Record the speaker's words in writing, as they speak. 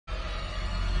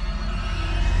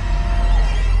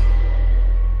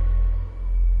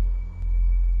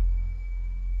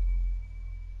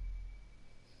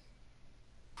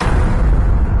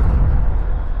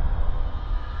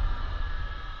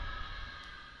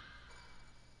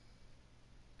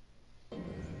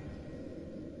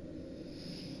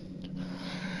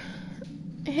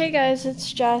Hey guys,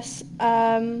 it's Jess.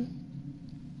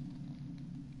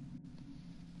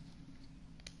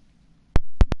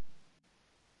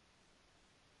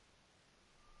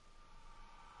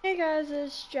 Hey guys,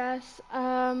 it's Jess.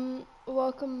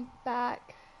 Welcome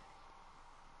back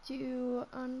to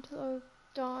Until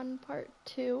Dawn Part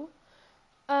 2.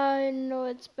 I know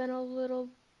it's been a little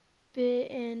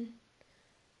bit and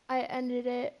I ended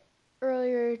it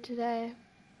earlier today,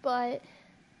 but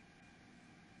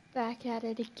back at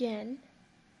it again.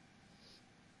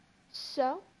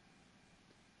 So,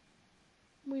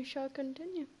 we shall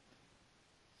continue.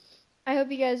 I hope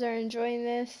you guys are enjoying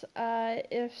this.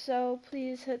 If so,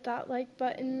 please hit that like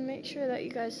button. Make sure that you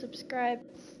guys subscribe.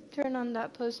 Turn on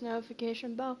that post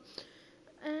notification bell.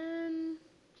 And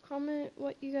comment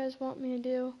what you guys want me to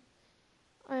do.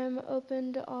 I am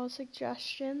open to all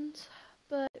suggestions.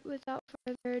 But without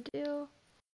further ado,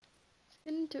 let's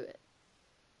get into it.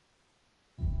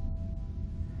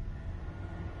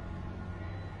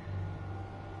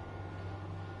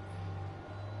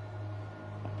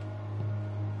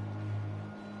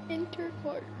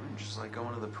 Intercourse. Just like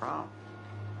going to the prom.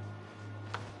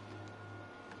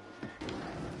 Here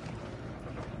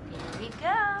we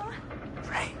go.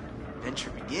 Right. Adventure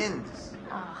begins.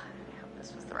 Oh, I hope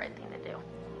this was the right thing to do.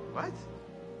 What?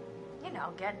 You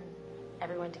know, getting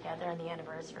everyone together on the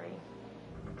anniversary.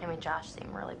 I mean, Josh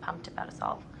seemed really pumped about us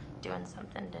all doing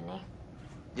something, didn't he?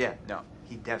 Yeah, no,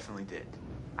 he definitely did.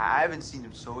 I haven't seen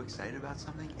him so excited about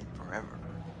something in forever.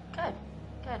 Good,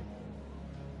 good.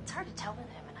 It's hard to tell with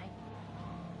him, and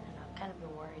I've kind of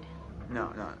been worried.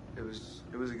 No, it was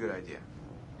a good idea.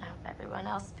 I hope everyone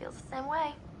else feels the same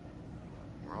way.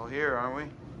 We're all here, aren't we?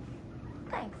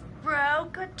 Thanks, bro.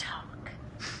 Good talk.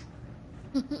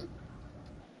 You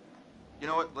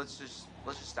know what? Let's just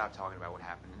stop talking about what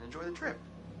happened and enjoy the trip.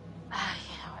 You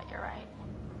know what? You're right.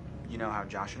 You know how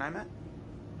Josh and I met?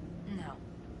 No.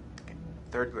 Okay.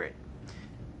 3rd grade.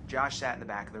 Josh sat in the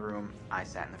back of the room, I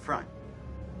sat in the front.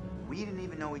 We didn't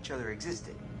even know each other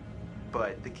existed.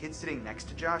 But the kid sitting next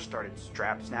to Josh started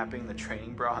strap snapping the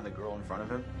training bra on the girl in front of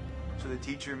him. So the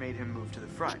teacher made him move to the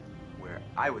front, where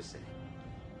I was sitting.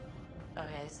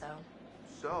 Okay, so?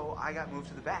 So I got moved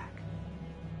to the back.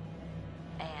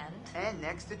 And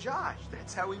next to Josh.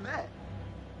 That's how we met.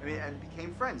 I mean, and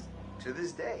became friends to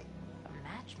this day. A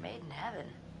match made in heaven.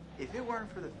 If it weren't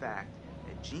for the fact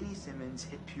that Jeannie Simmons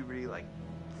hit puberty like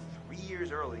 3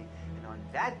 years early, and on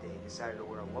that day decided to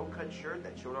wear a low-cut shirt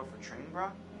that showed off her training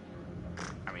bra,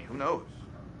 I mean, who knows?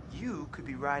 You could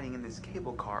be riding in this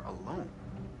cable car alone.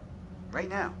 Right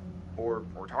now. Or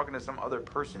talking to some other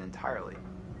person entirely.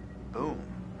 Boom.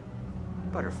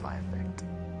 Butterfly effect.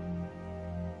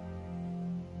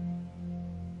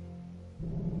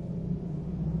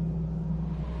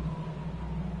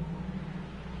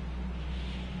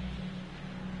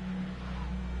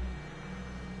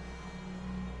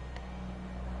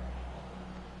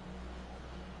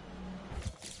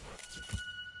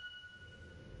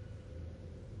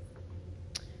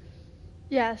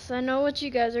 Yes, I know what you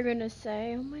guys are gonna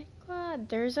say. Oh my god,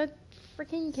 there's a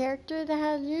freaking character that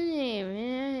has your name.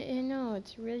 Yeah, I know,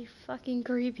 it's really fucking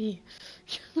creepy.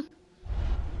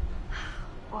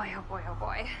 Boy, oh boy, oh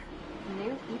boy.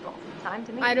 New people. Time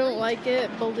to meet. I don't like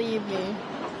it, believe me.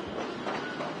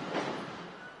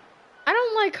 I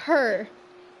don't like her.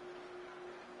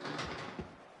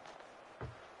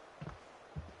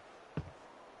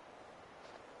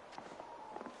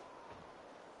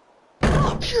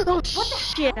 Oh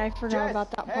shit, I forgot about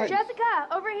that part. Jessica,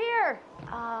 over here!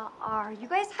 Are you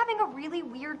guys having a really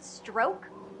weird stroke?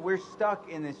 We're stuck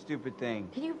in this stupid thing.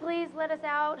 Can you please let us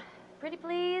out? Pretty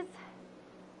please?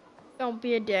 Don't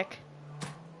be a dick.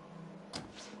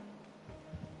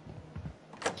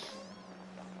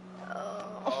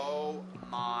 Oh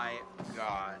my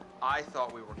god. I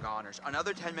thought we were goners.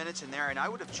 Another 10 minutes in there and I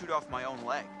would have chewed off my own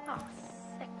leg. Oh,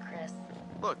 sick, Chris.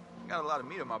 Look, got a lot of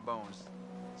meat on my bones.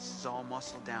 This is all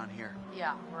muscle down here.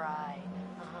 Yeah, right.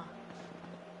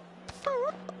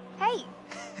 Hey!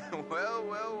 Well,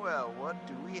 what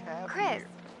do we have Chris. here?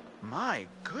 My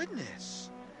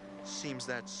goodness. Seems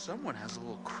that someone has a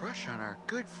little crush on our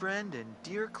good friend and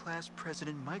dear class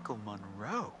president Michael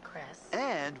Monroe. Chris.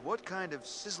 And what kind of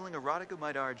sizzling erotica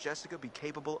might our Jessica be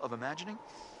capable of imagining?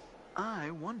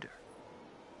 I wonder.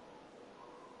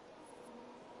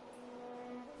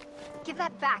 Give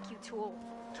that back, you tool.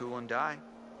 Tool and die.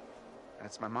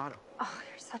 That's my motto. Oh,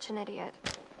 you're such an idiot.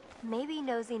 Maybe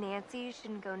Nosy Nancy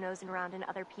shouldn't go nosing around in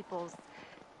other people's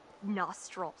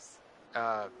nostrils.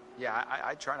 Yeah,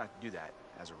 I try not to do that,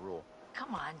 as a rule.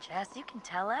 Come on, Jess, you can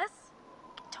tell us.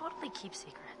 You can totally keep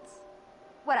secrets.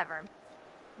 Whatever.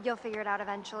 You'll figure it out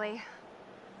eventually.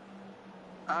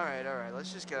 All right.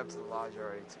 Let's just get up to the lodge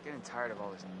already. It's getting tired of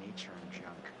all this nature and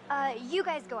junk. You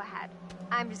guys go ahead.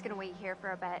 I'm just gonna wait here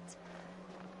for a bit.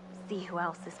 See who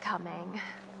else is coming.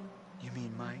 You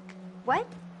mean Mike? What?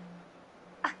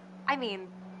 I mean,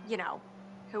 you know,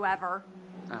 whoever.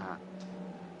 Uh-huh.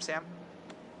 Sam?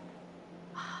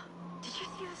 Did you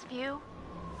see this view?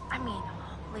 I mean,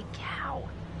 holy cow.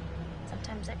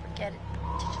 Sometimes I forget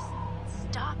to just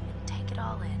stop and take it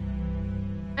all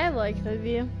in. I like the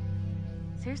view.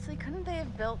 Seriously, couldn't they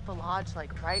have built the lodge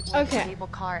like right where the Okay. cable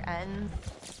car ends?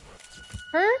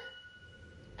 Her?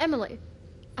 Emily.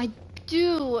 I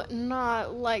do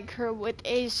not like her with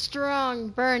a strong,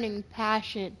 burning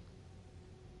passion.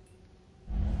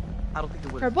 I don't think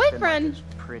it would Her have been boyfriend, like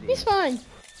as pretty. he's fine.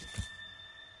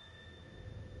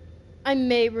 I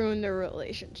may ruin their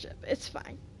relationship. It's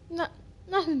fine.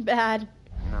 Nothing bad.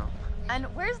 No. And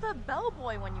where's the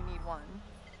bellboy when you need one?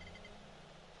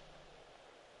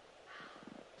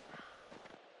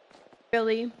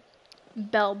 Really?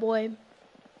 Bellboy?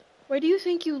 Where do you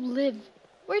think you live?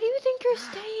 Where do you think you're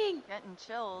staying? Getting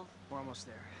chills. We're almost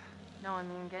there. No, I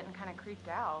mean getting kind of creeped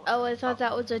out. Oh, I thought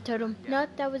that was a totem. No,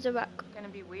 that was a rock. Gonna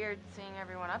be weird seeing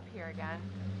everyone up here again.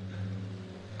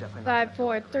 Definitely not 5, gonna feel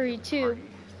 4, like a 3, 2. party.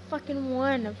 Fucking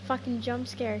 1. A fucking jump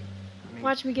scare. I mean,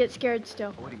 Watch me get scared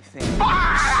still. what do you think?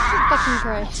 Fucking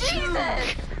Christ.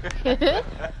 Jesus!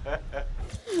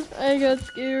 I got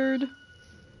scared.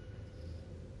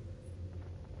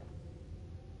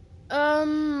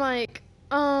 Mike,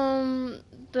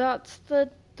 that's the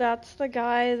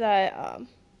guy that,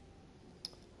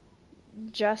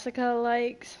 Jessica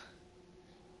likes.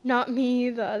 Not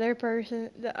me, the other person,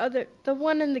 the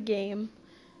one in the game.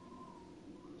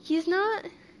 He's not,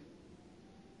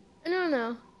 I don't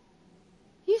know.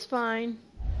 He's fine.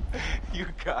 You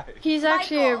guys. He's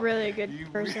actually a Michael! really good You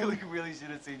person. really should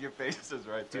have seen your faces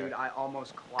right there. Dude, I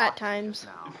almost clocked At you times. just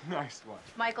now. Nice one.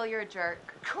 Michael, you're a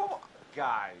jerk. Come on.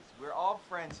 Guys, we're all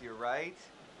friends here, right?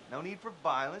 No need for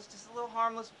violence, just a little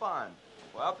harmless fun.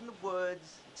 We're up in the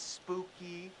woods, it's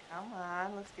spooky. Come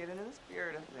on, let's get into the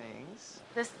spirit of things.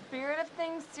 The spirit of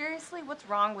things? Seriously, what's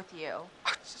wrong with you?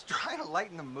 I'm just trying to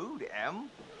lighten the mood, Em.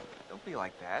 Don't be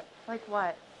like that. Like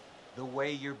what? The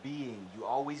way you're being, you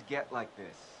always get like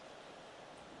this.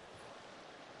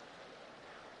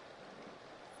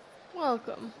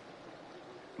 Welcome.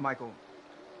 Michael,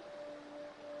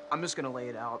 I'm just gonna lay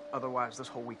it out. Otherwise, this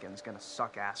whole weekend's gonna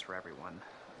suck ass for everyone.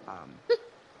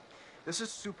 This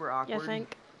is super awkward. You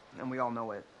think? And we all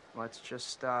know it. Let's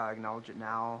just acknowledge it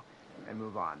now and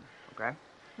move on, okay?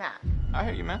 Matt. I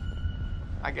hear you, man.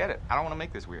 I get it. I don't want to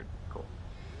make this weird. Cool.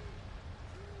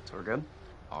 So we're good?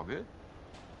 All good?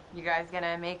 You guys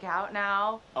gonna make out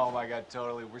now? Oh my god,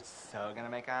 totally. We're so gonna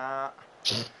make out.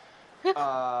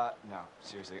 No,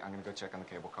 seriously, I'm gonna go check on the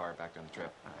cable car back down the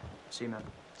trip. All right. See you, man.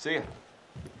 See ya.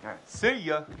 All right. See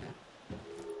ya.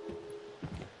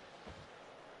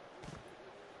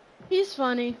 He's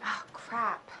funny. Oh,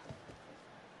 crap.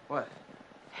 What?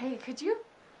 Hey, could you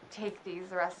take these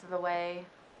the rest of the way?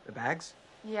 The bags?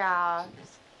 Yeah,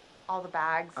 just all the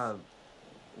bags.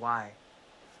 Why?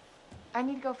 I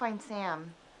need to go find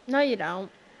Sam. No, you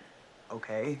don't.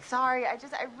 Okay. Sorry, I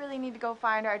really need to go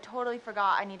find her. I totally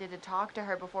forgot I needed to talk to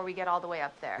her before we get all the way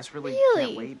up there. This really, Really?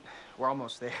 can't wait. We're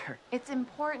almost there. It's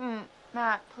important,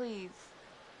 Matt, please.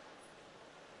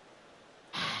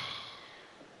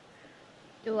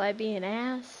 Do I be an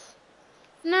ass?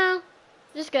 No.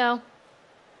 Just go.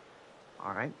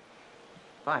 All right.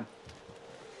 Fine.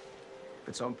 If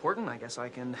it's so important, I guess I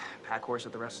can pack horse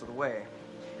it the rest of the way.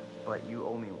 But you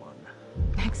owe me one.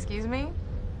 Excuse me?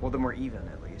 Well, then we're even,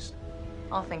 at least.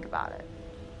 I'll think about it.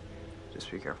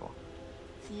 Just be careful.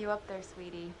 See you up there,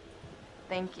 sweetie.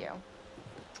 Thank you.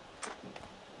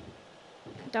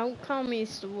 Don't call me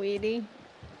sweetie.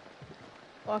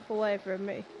 Walk away from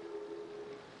me.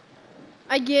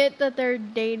 I get that they're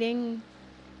dating,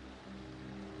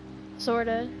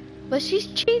 sorta, but she's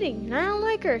cheating, and I don't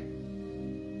like her.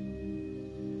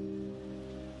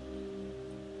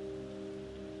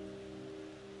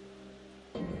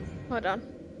 Hold on.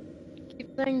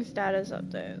 Keep saying status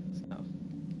updates. So.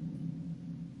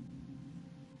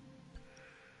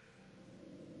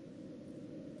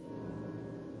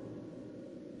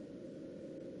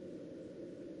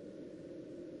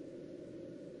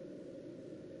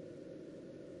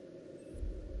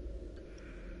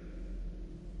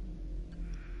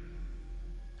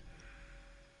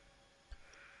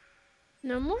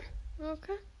 No more?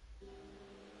 Okay.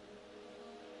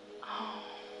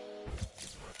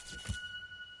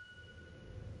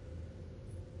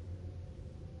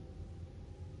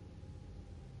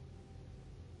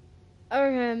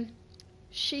 Okay.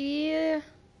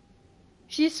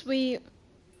 She's sweet.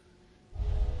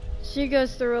 She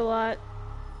goes through a lot.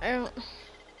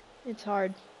 It's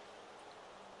hard.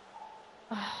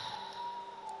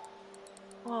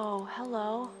 Whoa,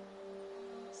 hello.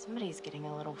 Somebody's getting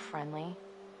a little friendly.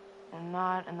 And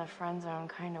not in the friend zone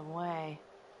kind of way.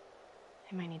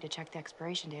 I might need to check the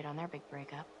expiration date on their big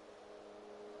breakup.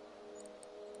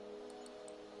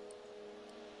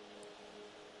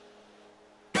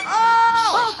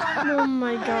 Oh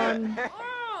my god.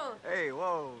 Hey,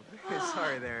 whoa.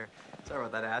 Sorry there. Sorry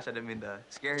about that, Ash. I didn't mean to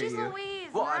scare Jeez you. Louise,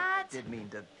 Well, I Matt. did mean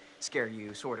to scare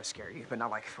you, sort of scare you, but not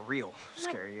like for real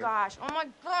scare you. Gosh, oh my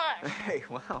gosh. Hey,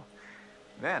 wow.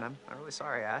 Man, I'm really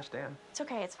sorry, Ash. Damn. It's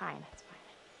okay, it's fine, it's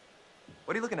fine.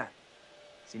 What are you looking at?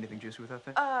 See anything juicy with that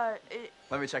thing?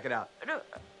 Let me check it out.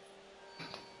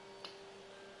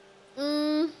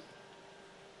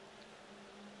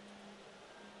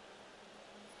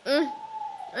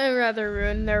 I'd rather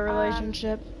ruin their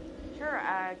relationship. Sure,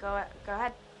 go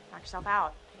ahead. Knock yourself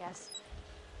out, I guess.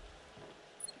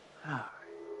 Oh,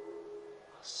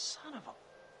 son of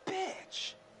a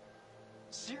bitch.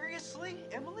 Seriously,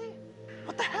 Emily?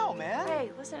 What the hell, man?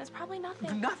 Hey, listen, it's probably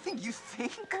nothing. Nothing, you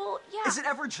think? Well, yeah. Is it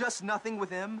ever just nothing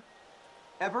with him?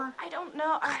 Ever? I don't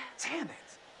know. Damn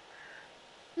it.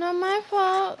 Not my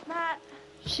fault. Matt.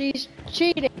 She's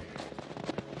cheating.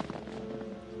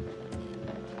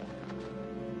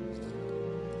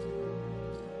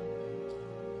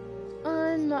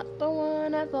 I'm not the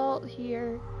one at fault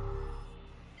here.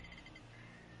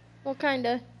 Well,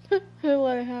 kinda. I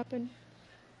let it happen.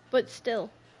 But still.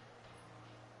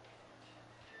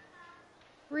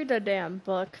 Read a damn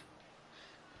book.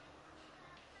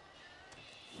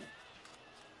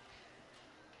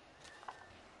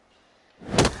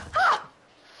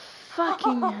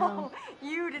 Fucking hell.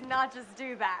 You did not just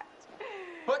do that.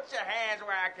 Put your hands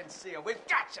where I can see them. We've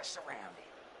got you surrounded.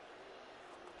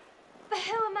 But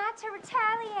who am I to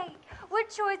retaliate? What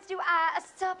choice do I, a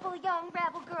supple young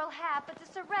rebel girl, have but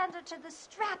to surrender to the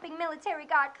strapping military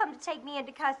guard come to take me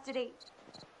into custody?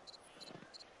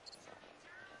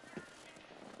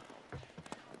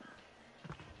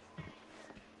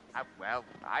 Well,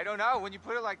 I don't know when you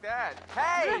put it like that.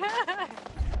 Hey!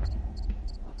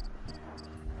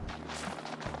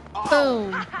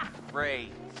 Boom.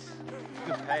 Great.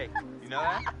 Hey, you know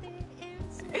that?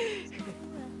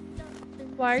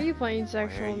 Why are you playing Where are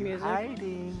sexual you music?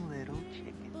 hiding, little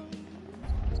chicken?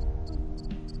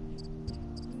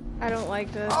 I don't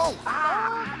like this. Oh!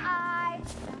 I...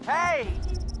 Hey!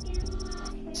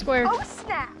 Square. Oh,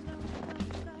 snap!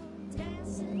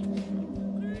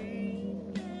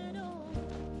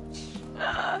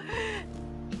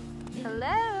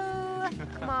 Hello?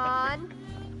 Come on.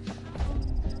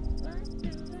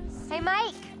 Hey,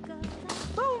 Mike.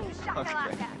 Boom,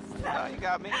 shakalaka. No, you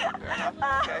got me. Fair enough.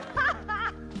 Okay.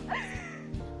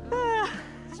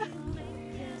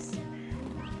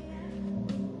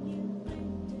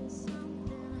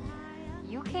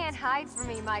 You can't hide from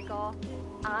me, Michael.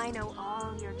 I know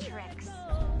all your tricks.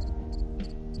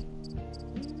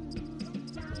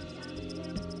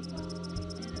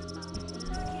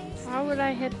 How would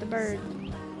I hit the bird?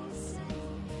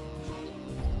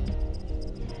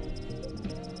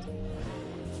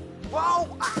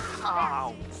 Whoa!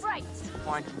 Ow! Right.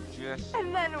 Why don't you just...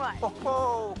 And then what?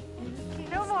 Oh!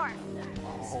 No more.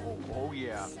 Oh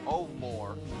yeah. Oh,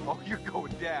 more. Oh, you're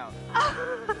going down.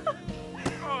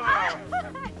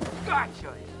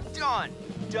 Gotcha. Done.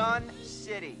 Done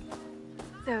city.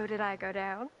 So did I go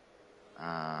down?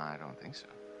 I don't think so.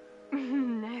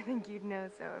 I think you'd know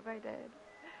so if I did.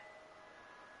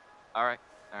 All right.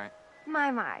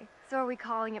 My. So are we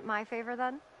calling it my favor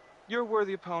then? You're a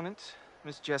worthy opponent,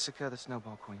 Miss Jessica, the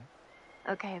Snowball Queen.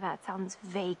 Okay, that sounds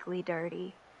vaguely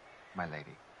dirty. My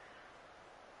lady.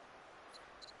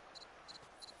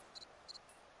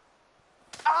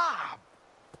 Ah!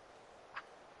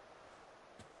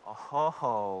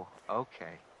 Oh,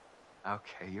 okay.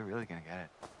 Okay, you're really gonna get it.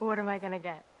 What am I gonna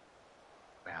get?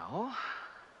 Well,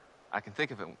 I can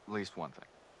think of at least one thing.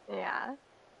 Yeah?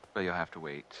 But you'll have to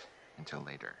wait until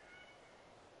later.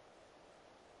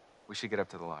 We should get up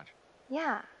to the lodge.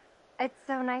 Yeah. It's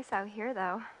so nice out here,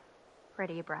 though.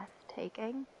 Pretty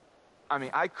breathtaking. I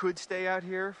mean, I could stay out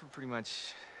here for pretty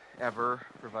much ever,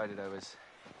 provided I was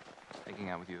making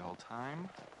out with you the whole time.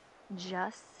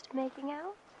 Just making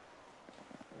out?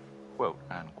 Quote,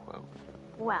 unquote.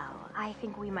 Well, I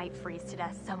think we might freeze to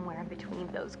death somewhere in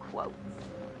between those quotes.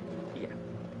 Yeah.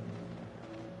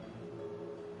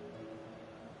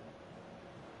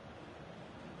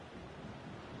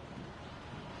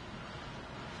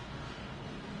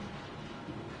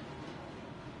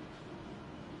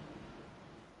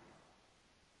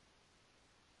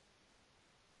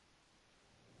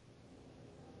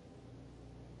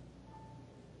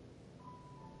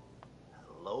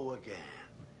 Hello again.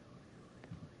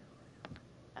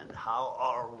 And how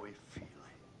are we feeling?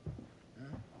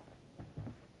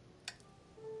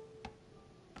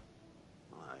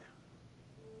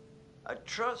 I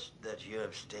trust that you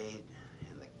have stayed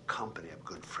in the company of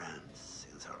good friends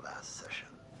since our last session.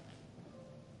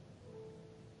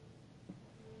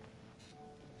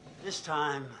 This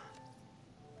time,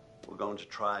 we're going to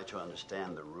try to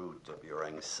understand the root of your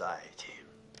anxiety.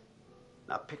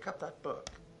 Now pick up that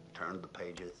book, turn the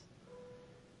pages.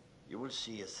 You will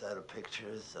see a set of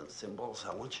pictures and symbols.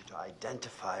 I want you to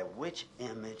identify which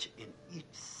image in each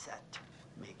set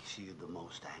makes you the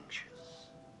most anxious.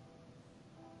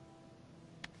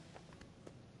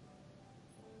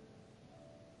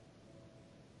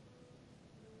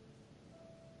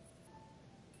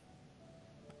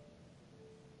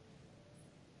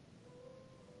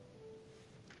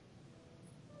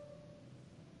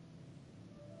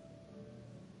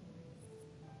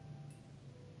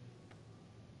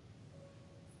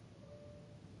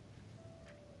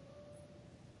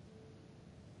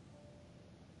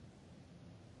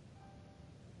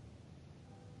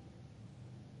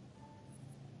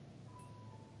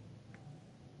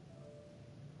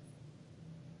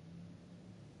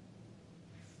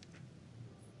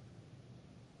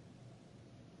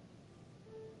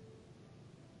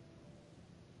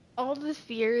 All the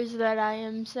fears that I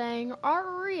am saying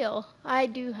are real. I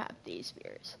do have these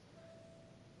fears.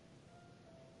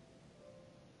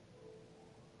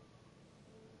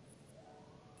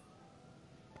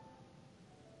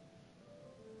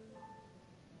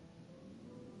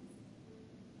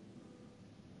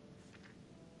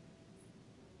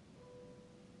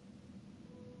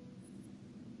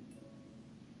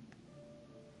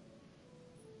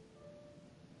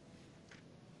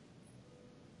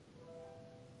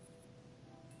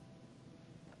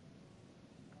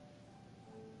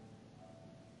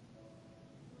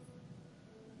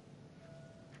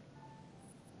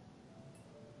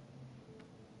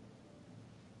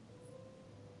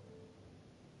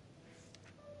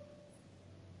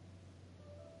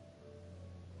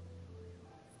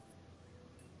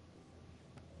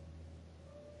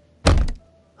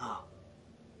 Oh.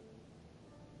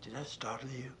 Did that startle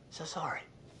you? So sorry.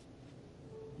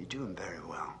 You're doing very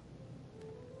well.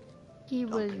 He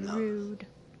Don't was be nervous. rude.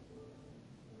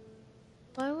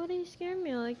 Why would he scare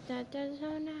me like that? That's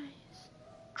so nice.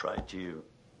 Try to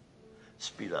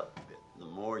speed up a bit. The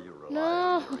more you rely No.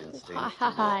 on your instincts, the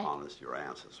more Why? honest your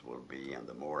answers will be, and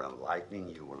the more enlightening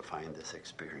you will find this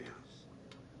experience.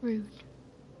 Rude.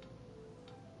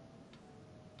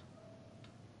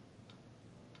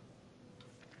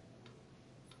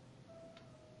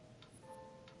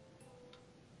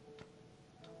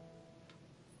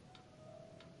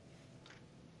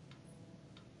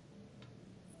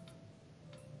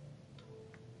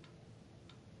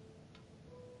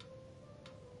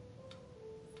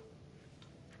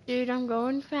 Dude, I'm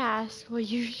going fast. Will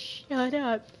you shut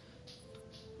up?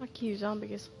 Fuck you,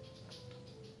 zombies.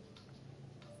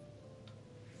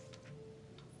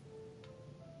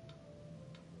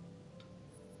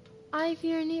 I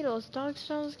fear needles. Dogs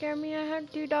don't scare me. I have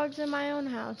 2 dogs in my own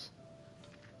house.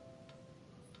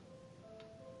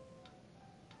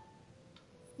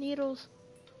 Needles.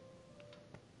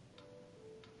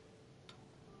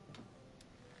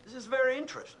 This is very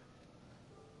interesting.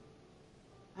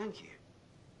 Thank you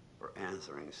for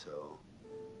answering so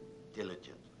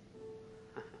diligently.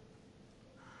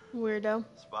 Weirdo.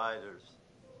 Spiders,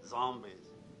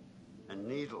 zombies, and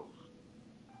needles.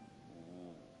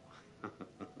 Ooh.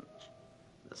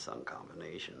 The sun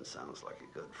combination sounds like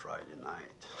a good Friday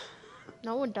night.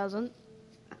 No, it doesn't.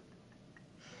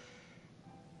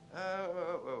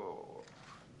 Well,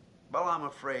 I'm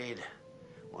afraid,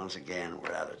 once again,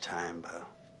 we're out of time, but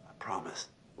I promise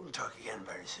we'll talk again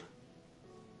very soon.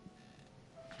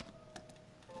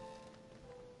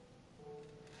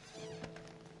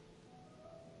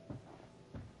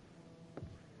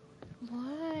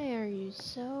 Why are you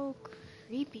so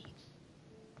creepy?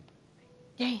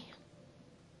 Damn.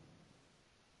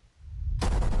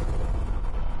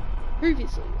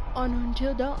 Previously on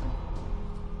Until Dawn.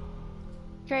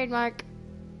 Trademark.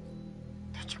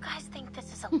 Don't you guys think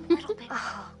this is a little bit...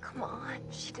 Oh, come on.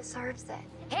 She deserves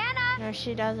it. Hannah! No,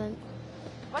 she doesn't.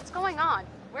 What's going on?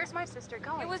 Where's my sister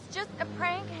going? It was just a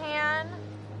prank, Han.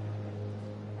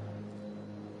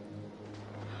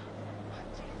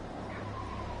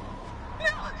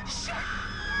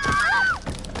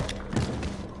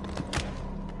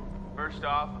 First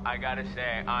off, I gotta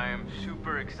say, I am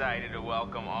super excited to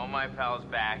welcome all my pals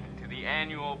back to the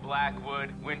annual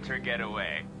Blackwood Winter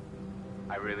Getaway.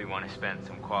 I really want to spend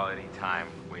some quality time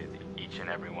with each and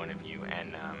every one of you,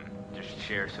 and just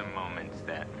share some moments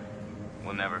that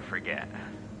we'll never forget.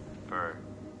 For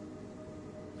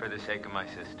the sake of my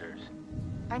sisters.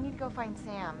 I need to go find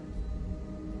Sam.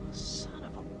 Son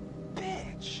of a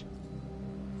bitch.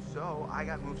 So I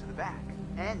got moved to the back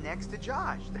and next to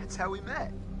Josh. That's how we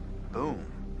met. Boom.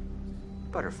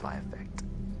 Butterfly effect.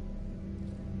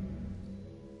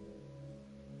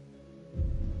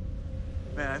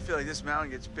 Man, I feel like this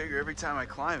mountain gets bigger every time I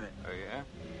climb it. Oh yeah?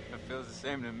 It feels the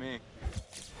same to me.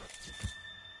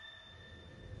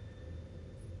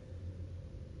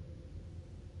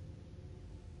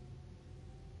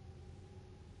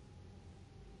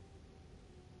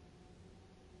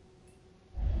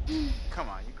 Come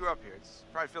on, you grew up here. It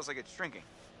probably feels like it's shrinking.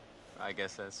 I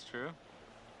guess that's true.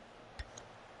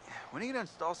 When are you gonna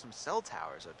install some cell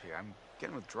towers up here? I'm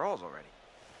getting withdrawals already.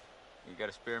 You got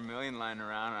a spare million lying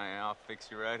around, and I'll fix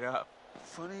you right up.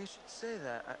 Funny you should say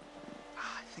that.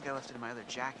 I think I left it in my other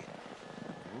jacket.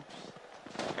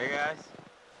 Oops. Hey guys,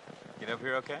 get up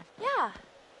here okay? Yeah.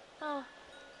 Oh,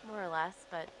 more or less,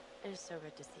 but it was so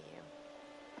good to see you.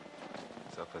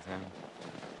 What's up with him?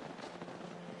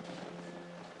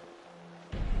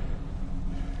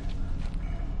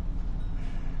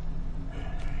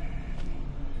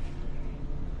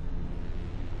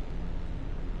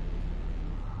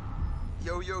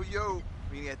 Yo.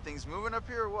 We gonna get things moving up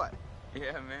here or what?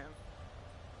 Yeah, man.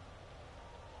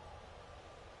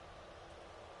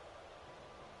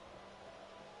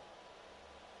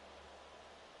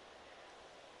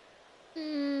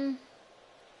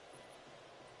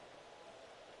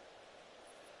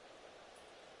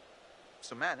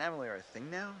 So Matt and Emily are a thing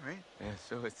now, right? Yeah,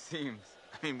 so it seems.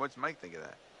 I mean, what's Mike think of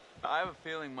that? I have a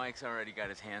feeling Mike's already got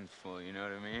his hands full, you know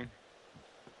what I mean?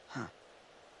 Huh.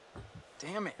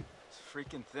 Damn it. It's a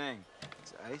freaking thing.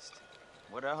 It's iced.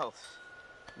 What else?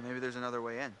 Maybe there's another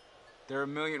way in. There are a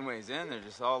million ways in, they're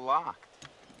just all locked.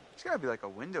 There's gotta be like a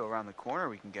window around the corner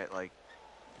we can get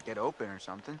open or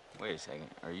something. Wait a second,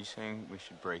 are you saying we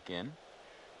should break in?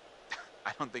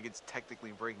 I don't think it's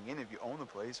technically breaking in if you own the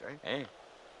place, right? Hey,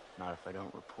 not if I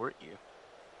don't report you.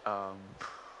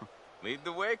 Lead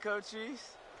the way, coachies.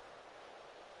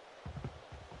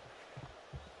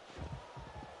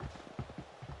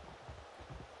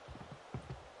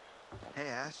 Hey,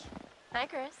 Ash. Hi,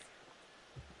 Chris.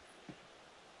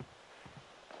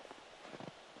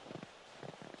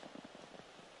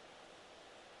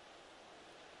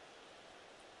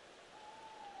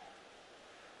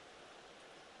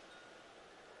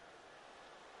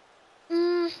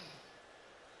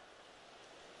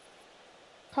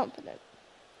 Confident.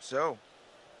 So,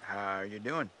 how are you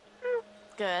doing?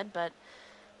 Good, but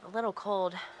a little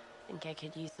cold. Think I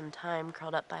could use some time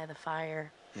curled up by the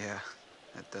fire. Yeah,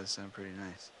 that does sound pretty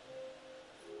nice.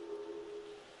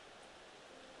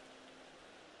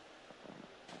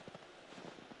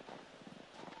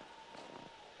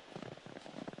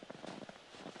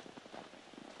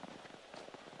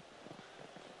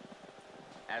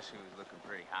 Ashley was looking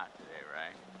pretty hot today,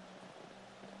 right?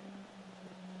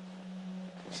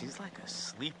 She's like a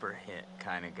sleeper hit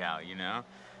kind of gal, you know?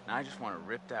 And I just want to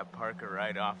rip that Parker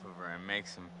right off of her and make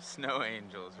some snow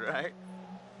angels, right?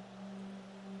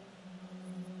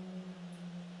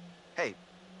 Hey,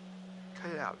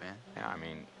 cut it out, man. Yeah, I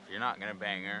mean, if you're not gonna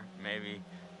bang her, maybe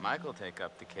Mike will take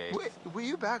up the case. Wait, will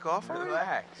you back off already?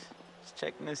 Relax. Just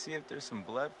checking to see if there's some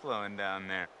blood flowing down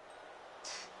there.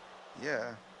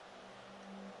 Yeah.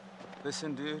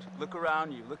 Listen, dude, look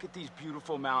around you. Look at these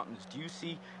beautiful mountains. Do you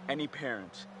see any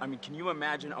parents? I mean, can you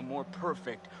imagine a more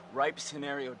perfect, ripe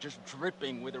scenario just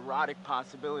dripping with erotic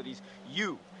possibilities?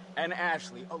 You and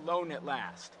Ashley alone at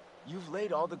last. You've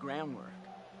laid all the groundwork.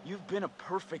 You've been a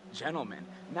perfect gentleman.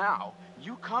 Now,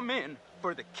 you come in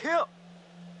for the kill.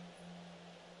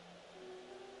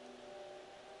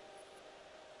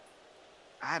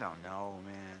 I don't know,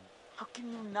 man. How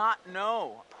can you not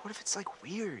know? But what if it's like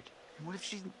weird? And what if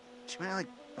she might not like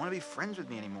want to be friends with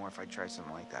me anymore if I try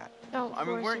something like that? Don't I mean,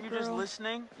 force weren't it, you just girl.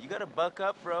 listening? You gotta buck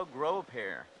up, bro. Grow a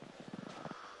pair.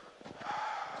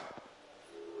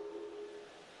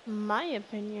 In my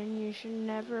opinion, you should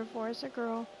never force a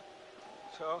girl.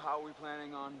 So, how are we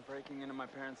planning on breaking into my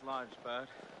parents' lodge, bud?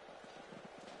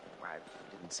 I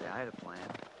didn't say I had a plan.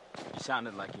 You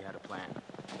sounded like you had a plan.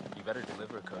 You better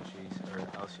deliver, coaches, or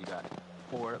else you got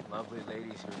 4 lovely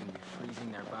ladies who are gonna be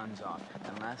freezing their buns off.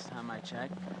 And last time I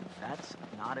checked, that's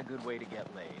not a good way to get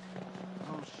laid.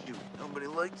 Oh shoot, nobody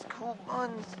likes cold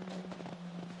buns.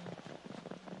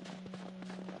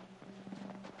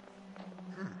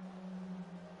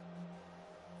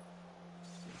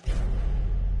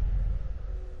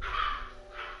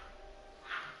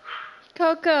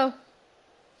 Coco.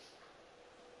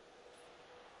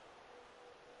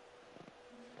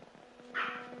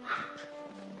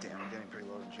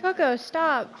 Coco,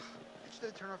 stop. I should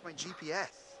have turned off my GPS.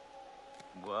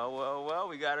 Well, well, well,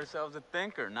 we got ourselves a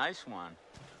thinker. Nice one.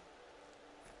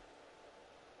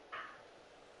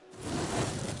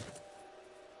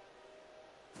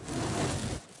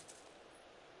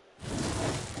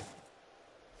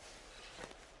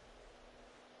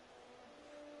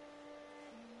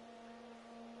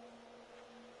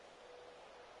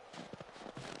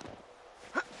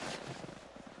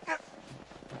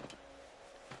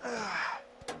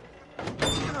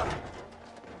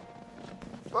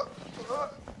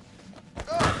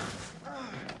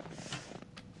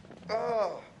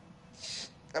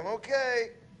 I'm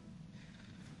okay.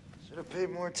 Should have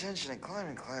paid more attention in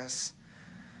climbing class.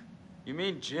 You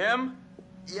mean Jim?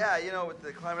 Yeah, you know, with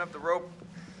the climbing up the rope.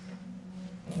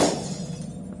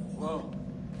 Whoa.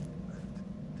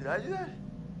 Did I do that?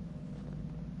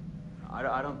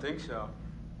 I don't think so.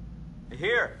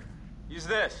 Here, use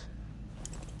this.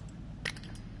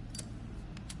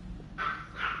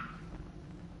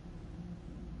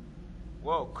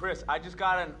 Whoa, Chris, I just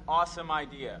got an awesome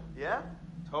idea. Yeah?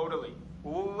 Totally.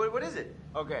 What is it?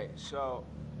 Okay, so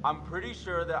I'm pretty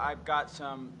sure that I've got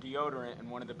some deodorant in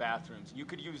one of the bathrooms. You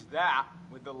could use that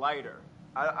with the lighter.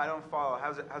 I don't follow.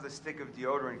 How's a stick of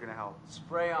deodorant gonna help?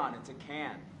 Spray on, it's a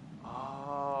can.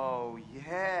 Oh,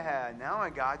 yeah. Now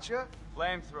I gotcha.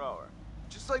 Flamethrower.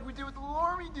 Just like we did with the little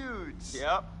army dudes.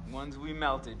 Yep, ones we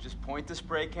melted. Just point the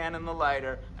spray can in the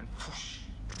lighter and whoosh.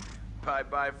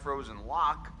 Bye-bye frozen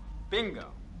lock.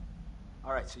 Bingo.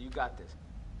 All right, so you got this.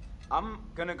 I'm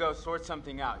gonna go sort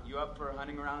something out. You up for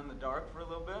hunting around in the dark for a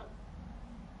little bit?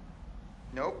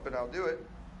 Nope, but I'll do it.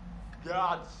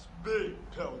 Godspeed,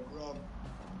 Pilgrim.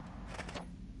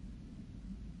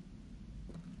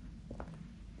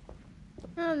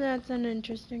 Oh, that's an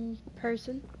interesting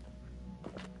person.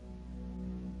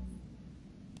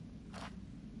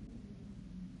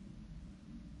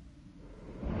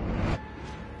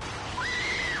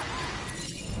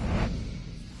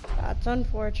 That's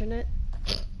unfortunate.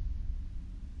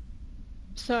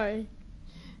 Sorry.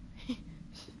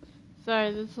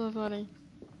 Sorry, that's so funny.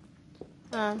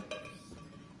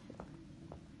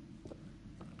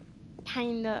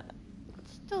 Kinda.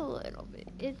 Just a little bit.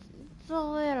 It's a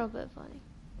little bit funny.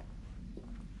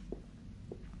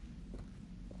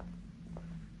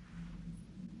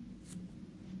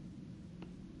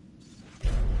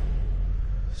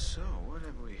 So, what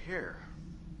have we here?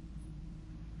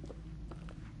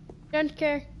 Don't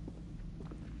care.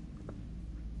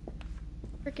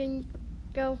 Freaking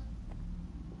go.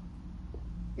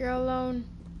 You're alone.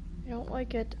 I don't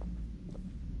like it.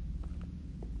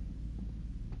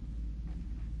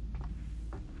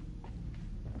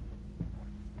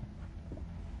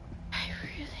 I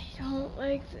really don't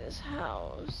like this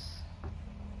house.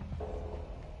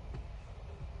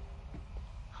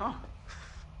 Huh.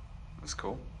 That's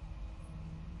cool.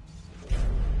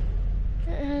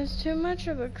 It has too much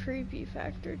of a creepy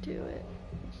factor to it.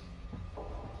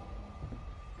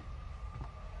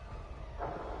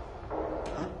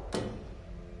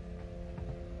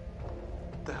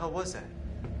 What the hell was that?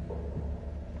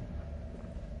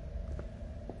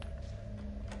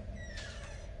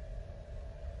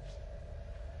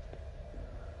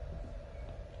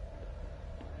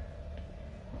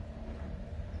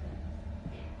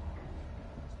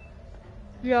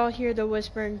 You all hear the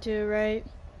whispering too, right?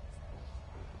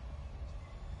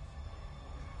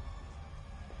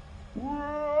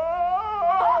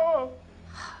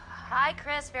 Hi,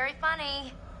 Chris. Very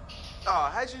funny. Oh,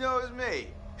 how'd you know it was me?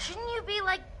 Shouldn't you be,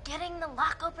 like, getting the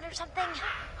lock open or something?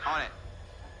 On it.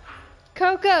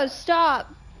 Coco,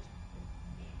 stop!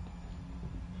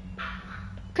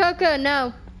 Coco,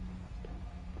 no.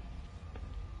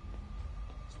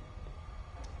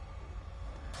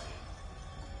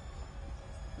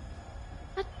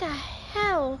 What the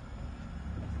hell?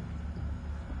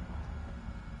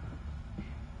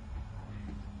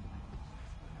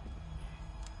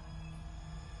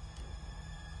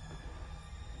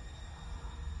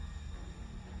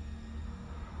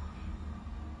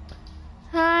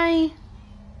 Hi.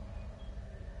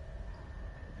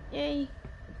 Yay.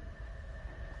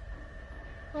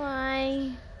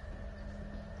 Why?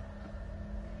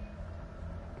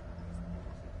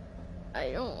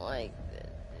 I don't like this.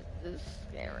 This is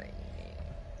scaring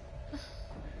me.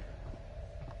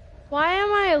 Why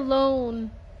am I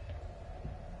alone?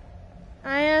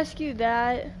 I ask you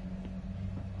that.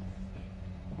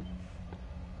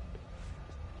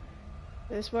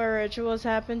 This is where rituals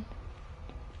happen.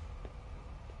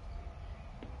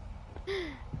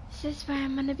 This is where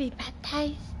I'm gonna be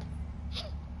baptized.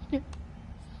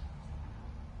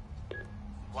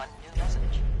 One new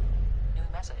message. New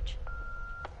message.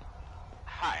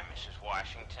 Hi, Mrs.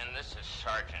 Washington. This is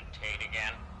Sergeant Tate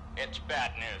again. It's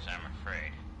bad news, I'm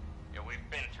afraid. Yeah, we've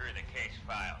been through the case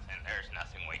files, and there's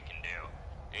nothing we can do.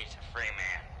 He's a free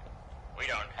man. We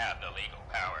don't have the legal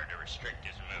power to restrict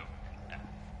his movement.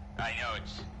 I know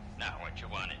it's not what you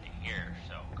wanted to hear,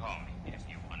 so call me if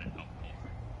you want to know more.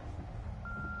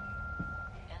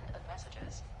 End of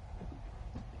messages.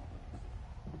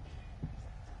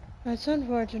 That's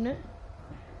unfortunate.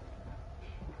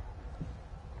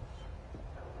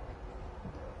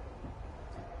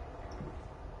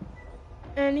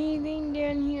 Anything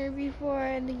down here before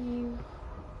I leave?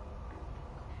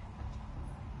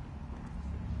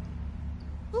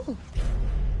 Ooh.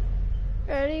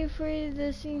 Ready for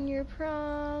the senior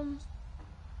prom?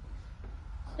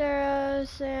 Sarah,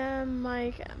 Sam,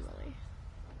 Mike, Emily.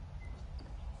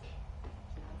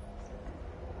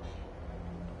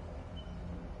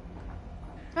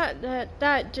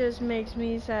 That just makes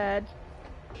me sad.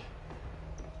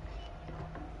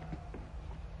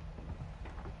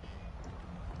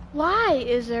 Why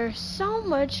is there so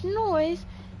much noise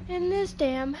in this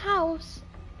damn house?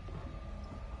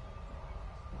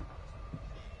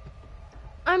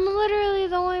 I'm literally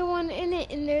the only one in it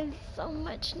and there's so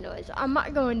much noise. I'm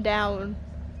not going down.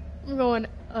 I'm going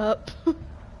up.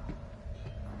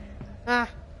 Ah.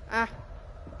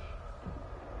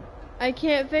 I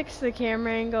can't fix the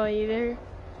camera angle either.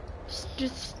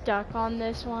 Just stuck on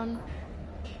this one.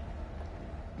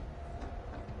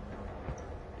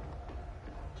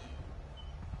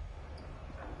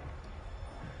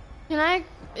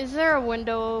 Is there a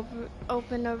window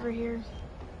open over here?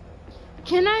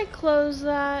 Can I close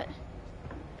that?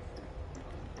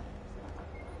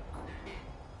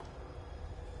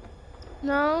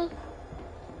 No?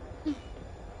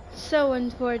 So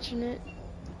unfortunate.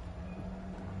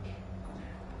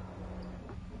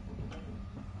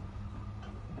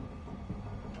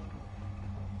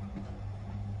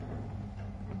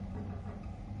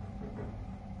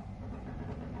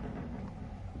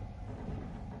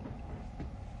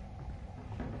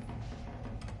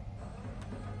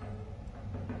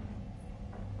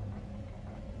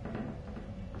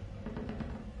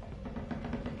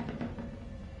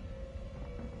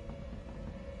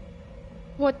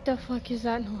 What the fuck is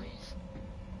that noise?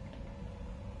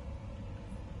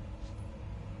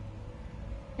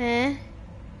 Eh?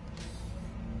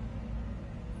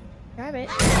 Grab it.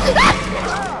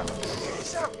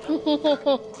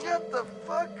 What the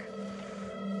fuck?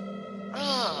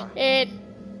 It.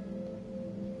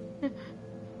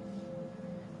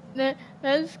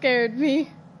 That scared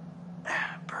me.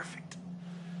 Perfect.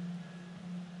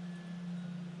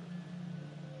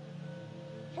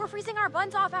 We're freezing our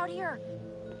buns off out here.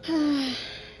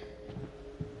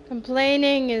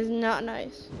 Complaining is not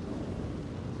nice.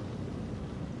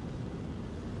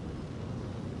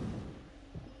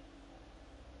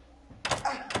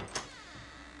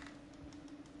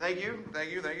 Thank you.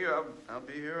 I'll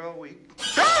be here all week.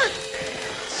 God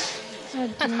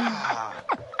damn.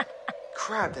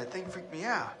 Crap, that thing freaked me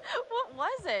out. What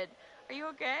was it? Are you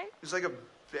okay? It was like a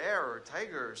bear or a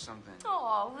tiger or something.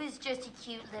 Oh, it was just a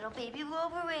cute little baby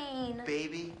Wolverine.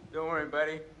 Baby? Don't worry,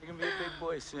 buddy. You're gonna be a big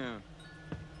boy soon.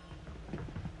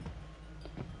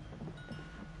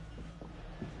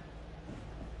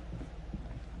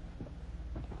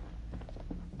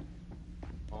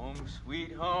 Home,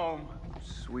 sweet home.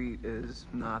 Sweet is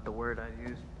not the word I'd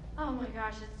use. Oh my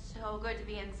gosh, it's so good to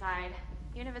be inside.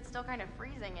 Even if it's still kind of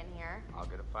freezing in here. I'll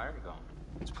get a fire going.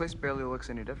 This place barely looks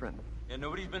any different. Yeah,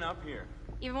 nobody's been up here.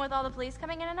 Even with all the police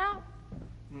coming in and out?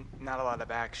 Not a lot of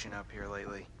action up here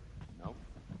lately. Nope.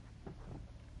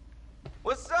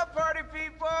 What's up, party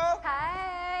people?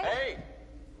 Hi. Hey!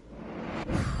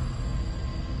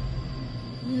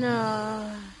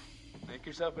 No. Make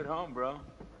yourself at home, bro.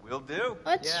 Will do.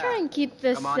 Let's Yeah. try and keep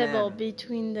this Come on civil in.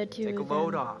 between the two Take a of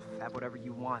load them. off. Have whatever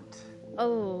you want.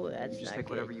 Oh, that's Just not take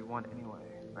good. whatever you want anyway,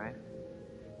 right?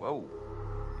 Whoa.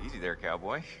 Easy there,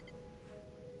 cowboy.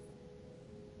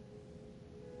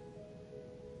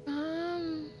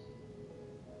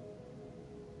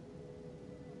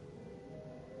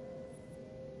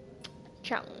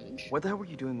 Challenge. What the hell were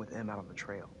you doing with M out on the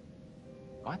trail?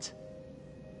 What?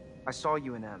 I saw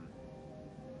you and M.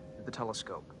 At the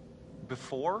telescope.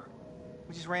 Before?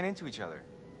 We just ran into each other.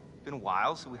 It's been a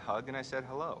while, so we hugged and I said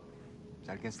hello. Is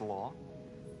that against the law?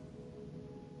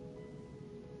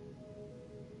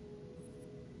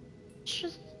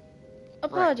 Just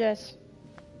apologize.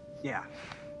 Yeah.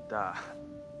 Duh.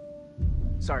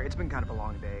 Sorry, it's been kind of a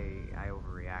long day. I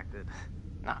overreacted.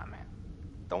 Nah, man.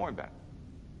 Don't worry about it.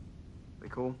 We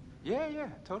cool? Yeah,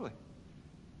 totally.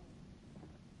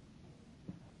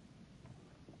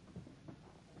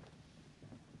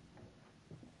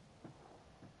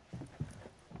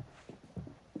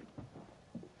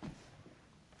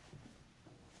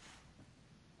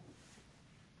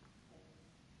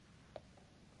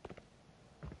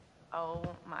 Oh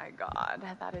my god,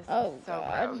 that is Oh, so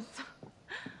God. gross.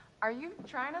 Are you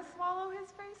trying to swallow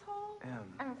his face whole?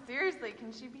 I mean, seriously,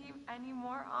 can she be any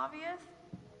more obvious?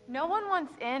 No one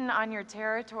wants in on your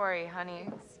territory, honey.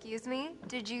 Excuse me?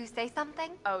 Did you say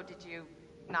something? Oh, did you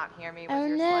not hear me? Was Oh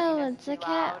your no, sluttiness it's too a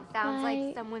cat loud? Sounds like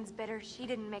fight. someone's bitter she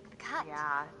didn't make the cut.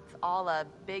 Yeah, it's all a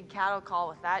big cattle call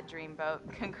with that dreamboat.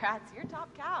 Congrats, you're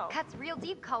top cow. Cuts real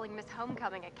deep calling Miss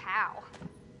Homecoming a cow.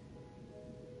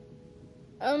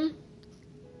 I'm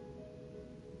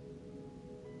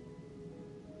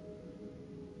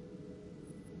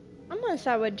gonna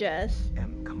side with Jess.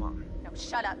 Em, come on. No,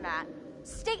 shut up, Matt.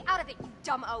 Stay out of it, you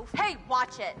dumb oaf. Hey,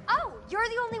 watch it. Oh, you're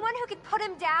the only one who can put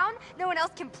him down? No one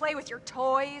else can play with your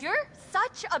toys? You're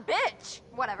such a bitch.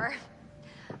 Whatever.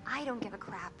 I don't give a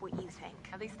crap what you think.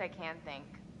 At least I can think.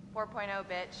 4.0,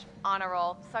 bitch. On a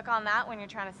roll. Suck on that when you're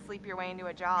trying to sleep your way into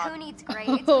a job. Who needs grades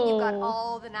when you've got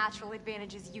all the natural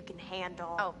advantages you can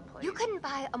handle? Oh, please. You couldn't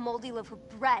buy a moldy loaf of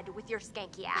bread with your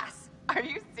skanky ass. Are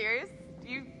you serious?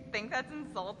 Do you think that's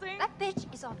insulting? That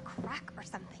bitch is on crack or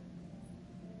something.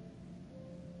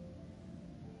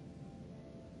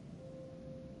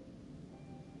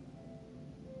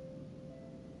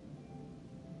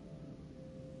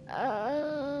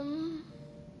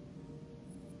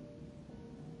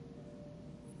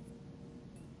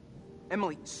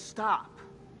 Emily, stop.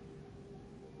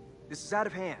 This is out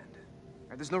of hand.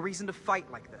 There's no reason to fight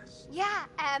like this. Yeah,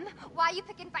 why you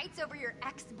picking fights over your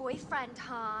ex-boyfriend,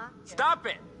 huh? Stop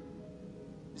it!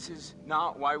 This is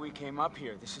not why we came up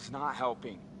here. This is not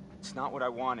helping. It's not what I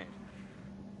wanted.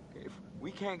 If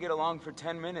we can't get along for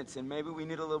 10 minutes, then maybe we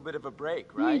need a little bit of a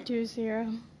break, right? Me too,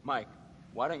 Zero. Mike,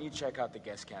 why don't you check out the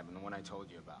guest cabin, the one I told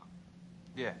you about?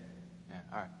 Yeah,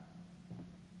 all right.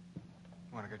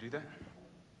 Want to go do that?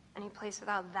 Any place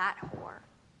without that whore.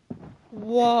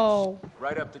 Whoa.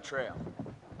 Right up the trail.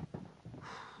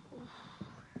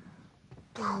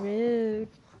 Rude.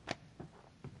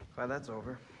 Glad that's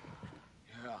over.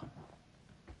 Yeah.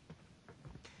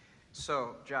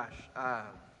 So, Josh,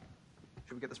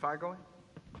 should we get this fire going?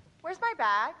 Where's my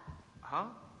bag? Huh?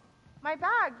 My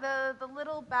bag, the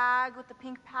little bag with the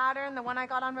pink pattern, the one I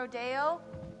got on Rodeo.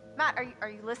 Matt, are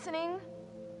you listening?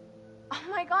 Oh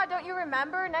my god, don't you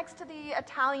remember? Next to the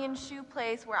Italian shoe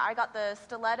place where I got the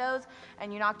stilettos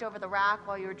and you knocked over the rack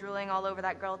while you were drooling all over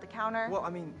that girl at the counter? Well, I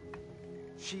mean,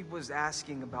 she was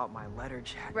asking about my letter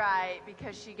jacket. Right,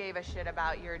 because she gave a shit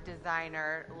about your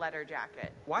designer letter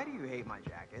jacket. Why do you hate my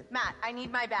jacket? Matt, I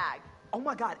need my bag. Oh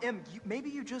my god, Em, maybe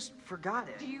you just forgot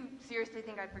it. Do you seriously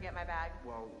think I'd forget my bag?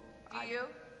 Well, Do you?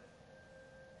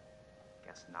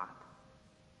 Guess not.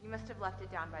 You must have left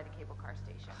it down by the cable car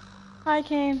station. Hi,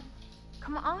 Kane.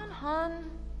 Come on,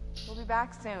 hon. We'll be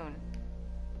back soon.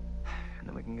 And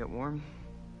then we can get warm.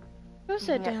 Go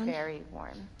sit Get down. very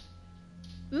warm.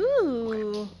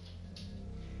 Ooh.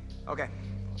 Okay,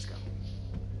 let's go.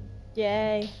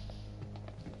 Yay.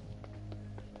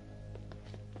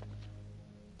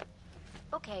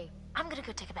 Okay, I'm gonna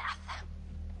go take a bath.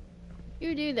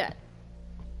 You do that.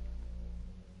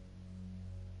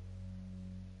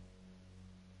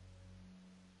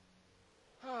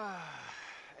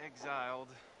 Exiled.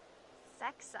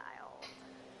 Sexiled.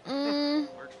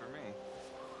 Works for me.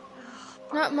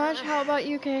 Not much. How about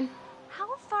you, Kane?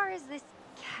 How far is this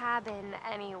cabin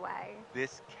anyway?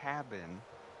 This cabin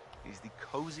is the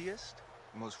coziest,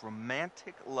 most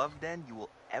romantic love den you will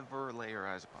ever lay your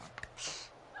eyes upon.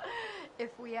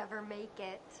 If we ever make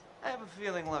it. I have a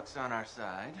feeling luck's on our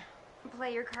side.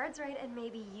 Play your cards right and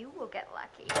maybe you will get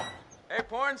lucky. Hey,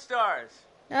 porn stars.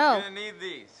 Oh. You're gonna need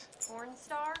these. Porn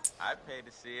star? I'd pay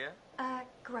to see you.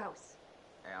 Gross.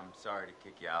 Hey, I'm sorry to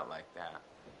kick you out like that.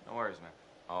 No worries, man.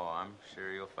 Oh, I'm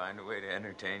sure you'll find a way to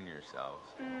entertain yourselves.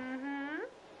 Mm-hmm.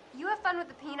 You have fun with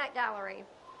the peanut gallery.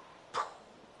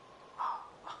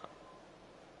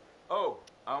 Oh,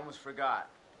 I almost forgot.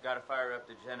 Gotta fire up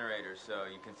the generator so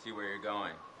you can see where you're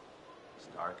going. It's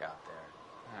dark out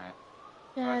there.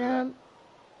 All right. Shut up.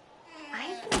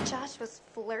 I think Josh was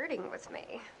flirting with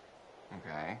me.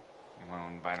 Okay. You want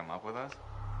to invite him up with us?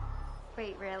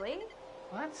 Wait, really?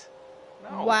 What?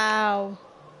 No. Wow.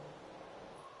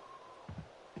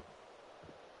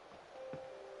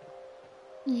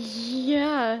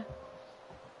 Yeah.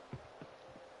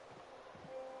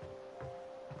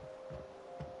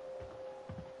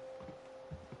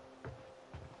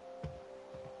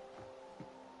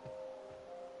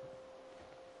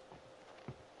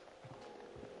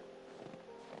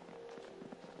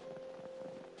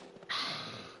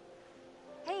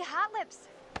 Hey, Hot Lips.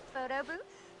 Photo booth?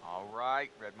 All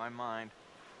right. Read my mind.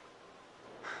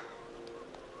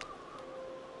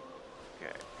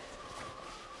 Okay.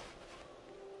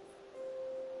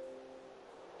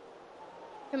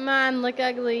 Come on, look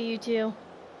ugly, you two.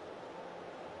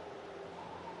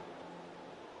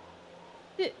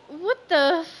 What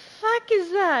the fuck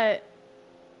is that?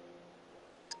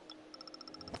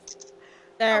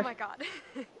 There. Oh my god.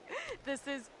 This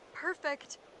is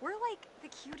perfect. We're like the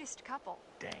cutest couple.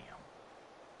 Damn.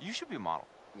 You should be a model.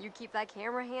 You keep that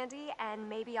camera handy, and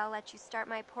maybe I'll let you start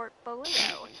my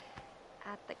portfolio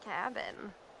at the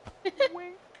cabin.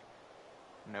 Wink.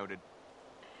 Noted.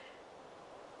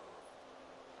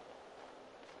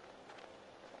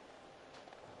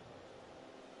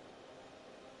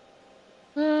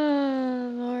 Oh,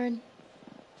 Lord.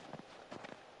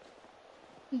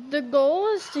 The goal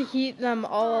is to keep them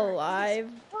all alive,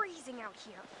 Freezing out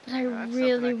here. but I That's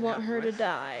really something I can want help her you to with.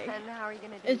 die. And how are you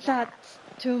gonna do If that? that's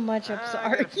too much, I'm I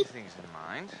sorry. got a few things in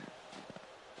mind.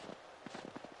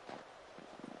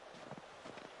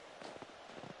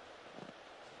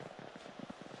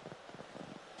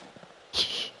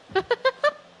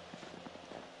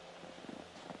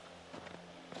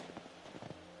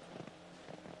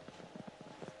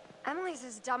 Emily's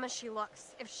as dumb as she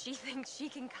looks if she thinks she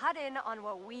can cut in on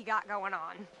what we got going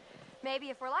on. Maybe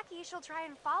if we're lucky, she'll try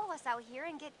and follow us out here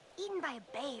and get eaten by a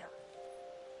bear.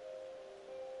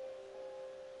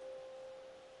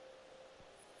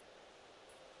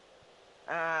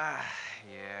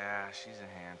 Yeah, she's a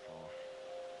handful.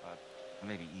 But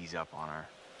maybe ease up on her.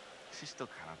 She's still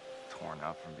kind of torn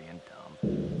up from being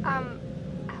dumb.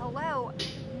 Hello?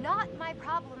 Not my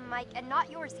problem, Mike, and not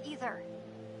yours either.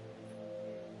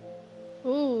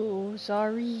 Ooh,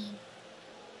 sorry.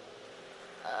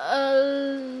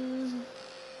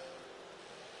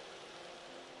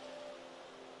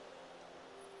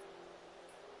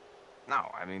 No,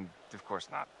 I mean, of course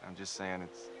not. I'm just saying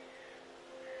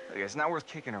it's not worth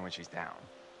kicking her when she's down.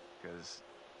 Because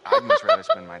I'd much rather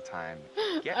spend my time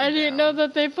getting I didn't down. know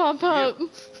that they pop up.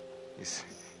 You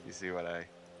see what I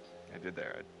did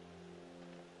there? I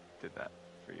did that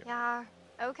for you. Yeah,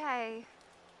 okay.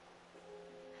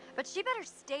 But she better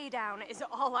stay down is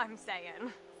all I'm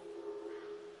saying.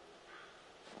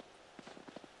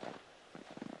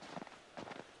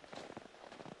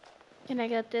 Can I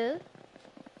get this?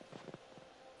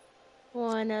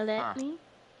 Wanna let me?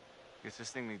 Guess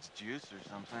this thing needs juice or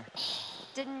something.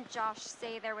 Didn't Josh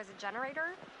say there was a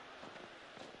generator?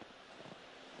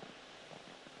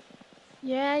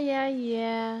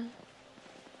 Yeah.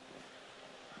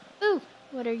 Ooh,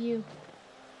 what are you?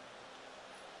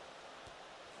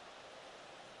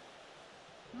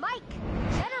 Mike!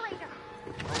 Generator!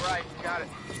 Alright, got it.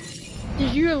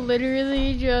 Did you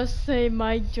literally just say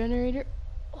my generator?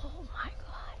 Oh my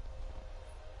god.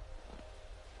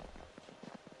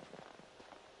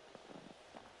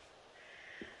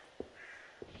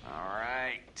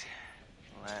 Alright.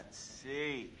 Let's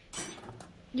see.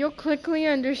 You'll quickly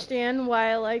understand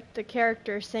why I like the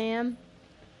character Sam.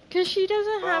 Cause she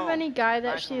doesn't have any guy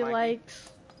that Nice she one, Mikey. likes.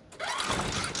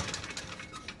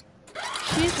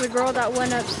 She's the girl that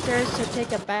went upstairs to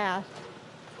take a bath.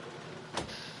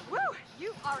 Woo!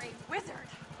 You are a wizard!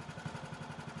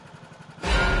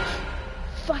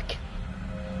 Fuck.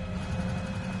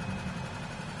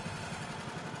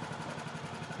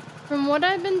 From what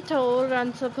I've been told,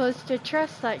 I'm supposed to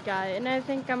trust that guy, and I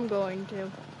think I'm going to.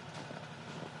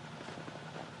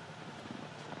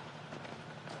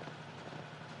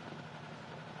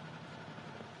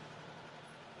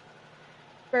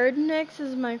 Birdnix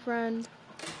is my friend,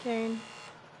 Kane.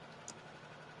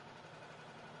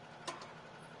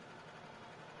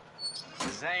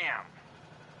 Zam!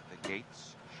 The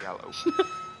gates shall open.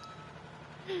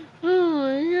 Oh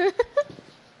my god.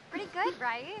 Pretty good,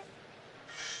 right?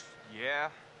 Yeah,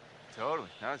 totally.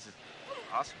 No, this is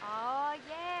awesome. Oh,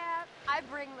 yeah. I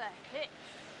bring the hits.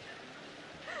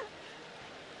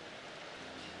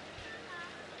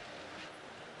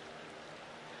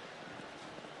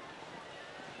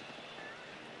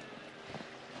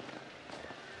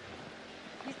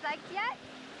 You psyched yet?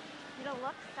 You don't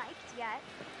look psyched yet.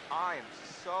 I am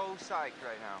so psyched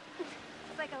right now.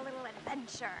 It's like a little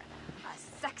adventure.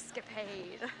 A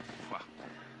sexcapade. Wow.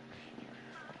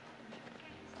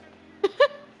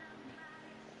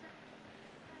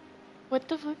 What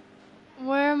the fuck?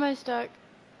 Where am I stuck?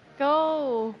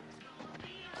 Go!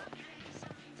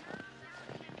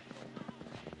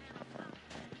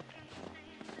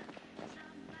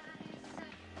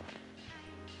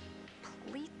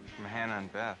 Please. From Hannah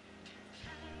and Beth.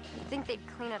 You'd think they'd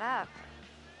clean it up.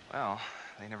 Well,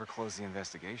 they never closed the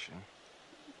investigation.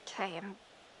 Okay, I'm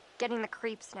getting the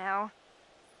creeps now.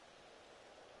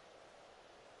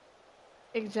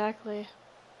 Exactly.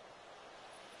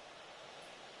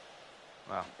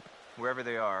 Well, wherever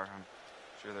they are, I'm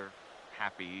sure they're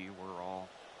happy we're all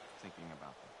thinking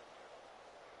about them.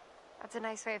 That's a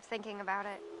nice way of thinking about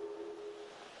it.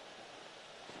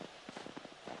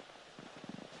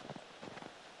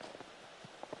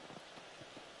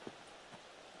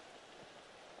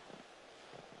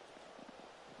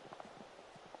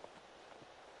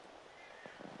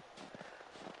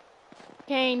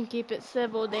 Kane, keep it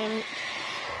civil, damn it.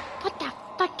 What the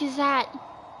fuck is that?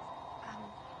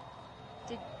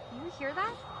 Did you hear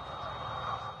that?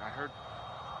 I heard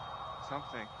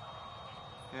something.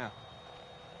 Yeah.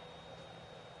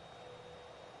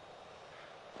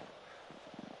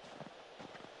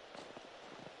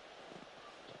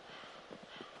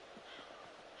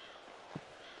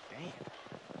 Damn.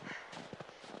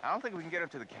 I don't think we can get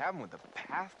up to the cabin with a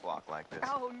path block like this.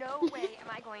 Oh, no way am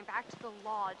I going back to the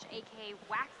lodge, aka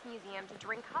Wax Museum, to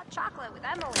drink hot chocolate with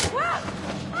Emily.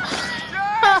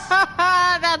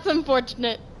 That's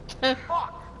unfortunate.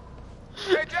 Fuck!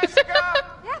 Hey, Jessica!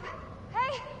 Yep.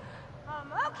 Hey,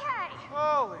 okay.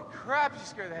 Holy crap, you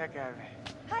scared the heck out of me.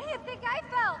 How do you think I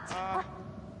felt?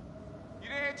 You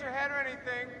didn't hit your head or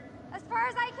anything. As far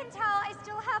as I can tell, I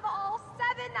still have all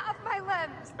 7 of my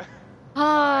limbs.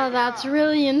 Ah, that's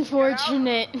really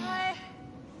unfortunate. I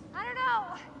don't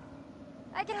know.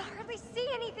 I can hardly see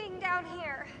anything down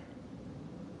here.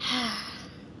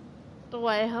 Do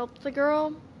I help the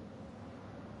girl?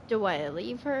 Do I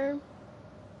leave her?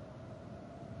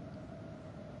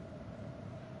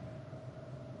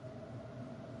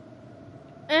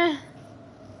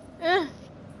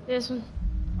 This one.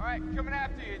 All right, coming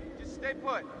after you. Just stay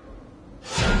put.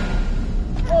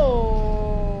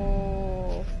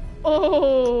 Oh.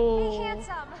 Oh. Hey,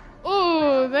 handsome.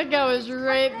 Oh, that guy was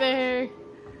right there.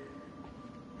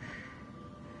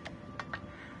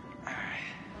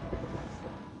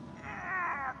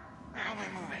 Help me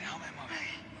move it, help me move it.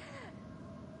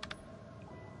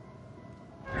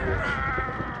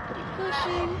 Keep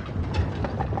pushing.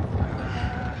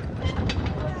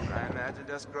 I imagined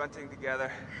us grunting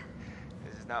together.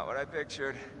 This is not what I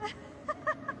pictured.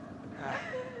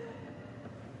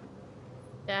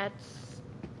 That's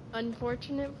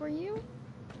unfortunate for you.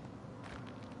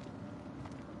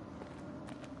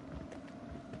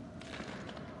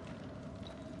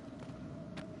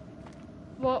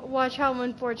 Watch how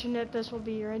unfortunate this will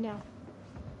be right now.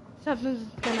 Something's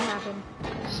gonna happen.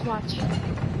 Just watch.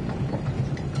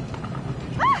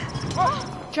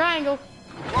 Whoa! Triangle.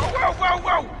 Whoa, whoa,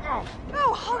 whoa, whoa!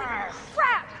 Oh, holy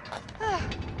crap!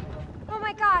 Oh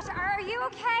my gosh, are you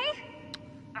okay?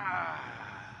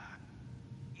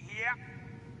 Yeah.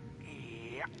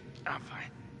 Yeah, I'm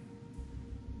fine.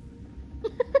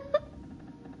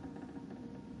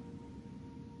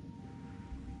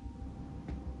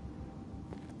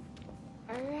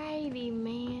 Alrighty,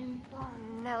 man. Oh,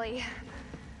 Nelly.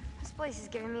 This place is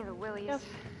giving me the willies. Yep.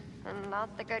 And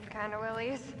not the good kind of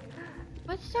willies.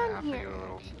 What's down I here? feel a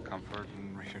little comfort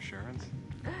and reassurance.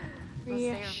 We'll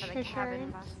save it for the cabin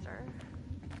Reassurance. buster.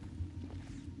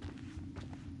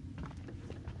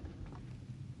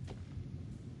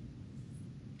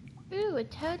 Ooh, a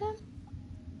totem?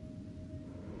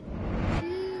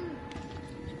 Ooh.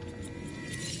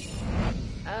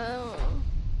 Oh.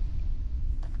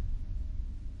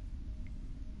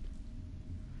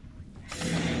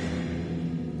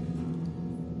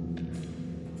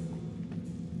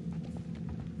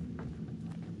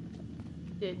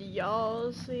 Did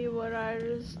y'all see what I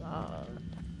just saw?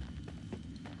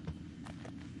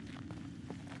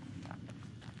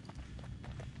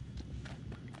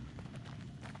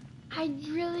 I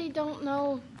really don't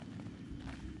know.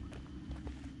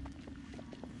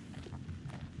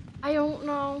 I don't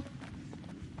know.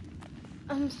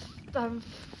 I'm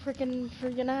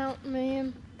freaking out,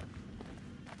 man.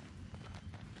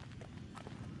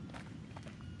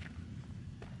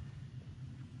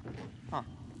 Huh.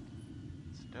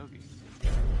 Stogie.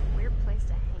 Weird place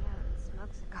to hang out and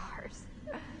smoke cigars.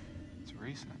 It's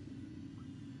recent.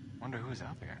 Wonder who's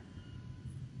out there.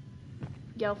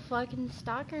 Yo, fucking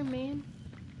stalker, man.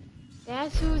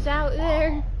 That's who's out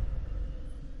there.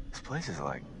 This place is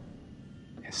like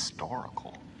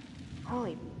historical.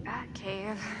 Holy bat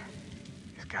cave.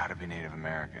 He's gotta be Native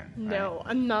American. Right? No,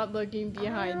 I'm not looking I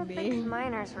behind don't me. think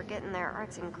miners were getting their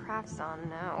arts and crafts on,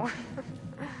 no.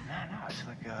 No, it's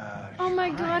like Oh my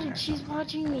shrine god, or and she's something.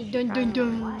 watching me. Dun dun What?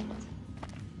 dun.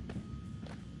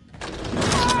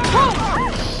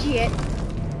 Oh, shit.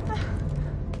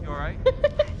 You alright?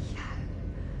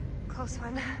 Close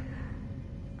one.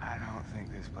 I don't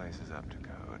think this place is up to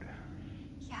code.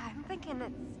 Yeah, I'm thinking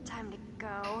it's time to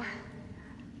go.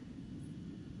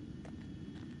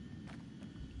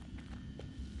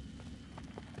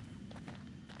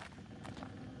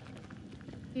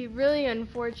 Be really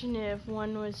unfortunate if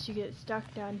one was to get stuck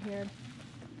down here.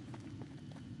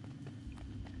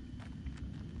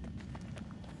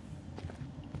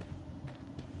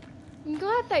 I'm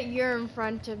glad that you're in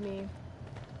front of me.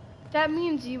 That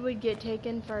means you would get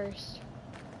taken first.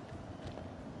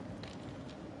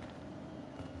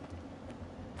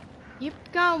 Keep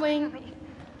going. A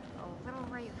little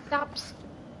right. Stop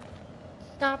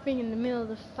stopping in the middle of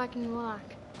the fucking walk.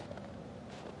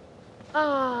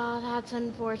 Oh, that's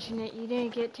unfortunate. You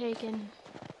didn't get taken.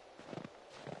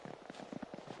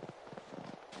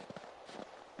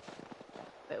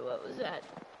 Wait, what was that?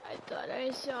 I thought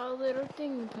I saw a little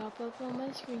thing pop up on my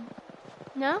screen.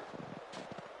 No?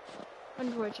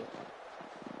 Unfortunate.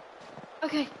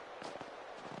 Okay.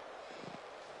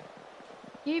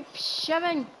 Keep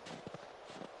shoving.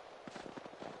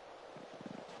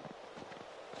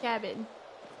 Cabin.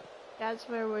 That's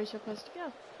where we're supposed to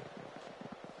go.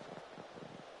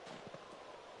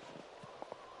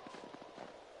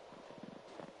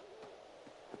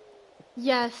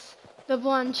 Yes, the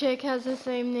blonde chick has the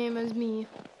same name as me.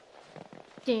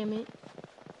 Damn it.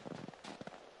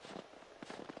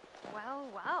 Well,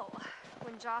 well.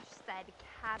 When Josh said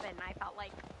cabin, I felt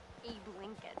like Abe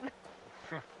Lincoln.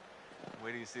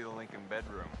 Wait till you see the Lincoln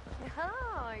bedroom.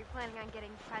 Oh, are you planning on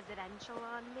getting presidential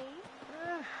on me?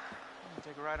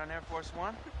 Take a ride on Air Force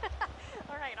One?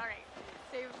 All right.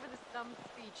 Save it for the stump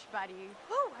speech, buddy.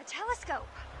 Ooh, a telescope.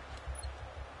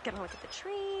 Gonna look at the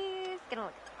trees, gonna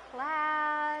look at the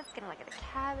clouds, gonna look at the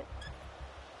cabin.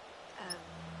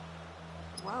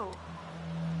 Whoa.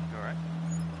 You all right?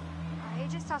 I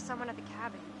just saw someone at the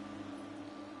cabin.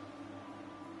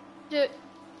 Dude,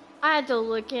 I had to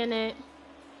look in it.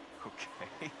 Okay.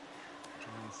 Let me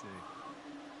see.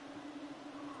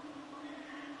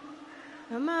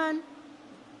 Come on.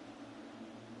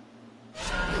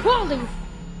 Holy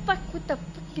fuck, what the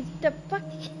fuck is the fuck?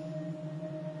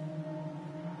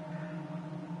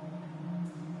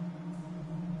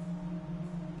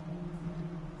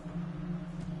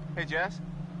 Hey, Jess.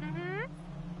 Mm-hmm.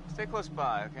 Stay close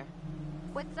by, okay?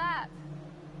 What's up?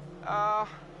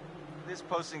 This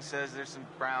posting says there's some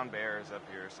brown bears up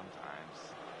here sometimes.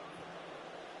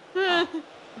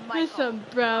 There's some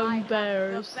brown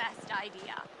bears. The best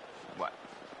idea. What?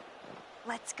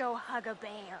 Let's go hug a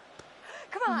bear.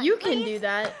 Come on, You can please. do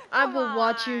that. I will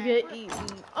watch you get eaten.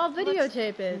 I'll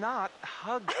videotape it. Not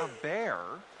hug a bear.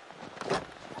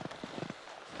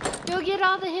 You'll get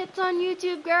all the hits on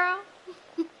YouTube, girl.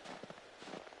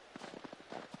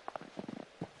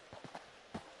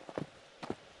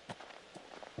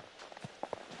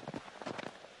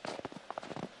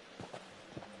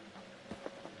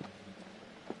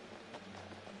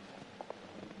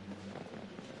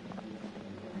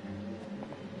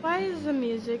 Why is the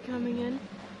music coming in?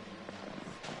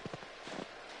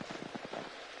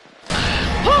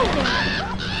 Holy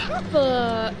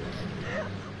fuck.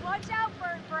 Watch out,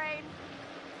 bird brain.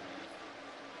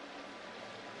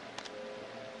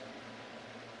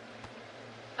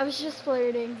 I was just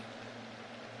flirting. I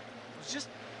was just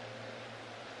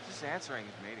answering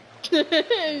his mating call.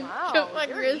 Wow, Got my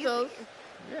you're grizzles. easy.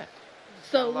 Yeah.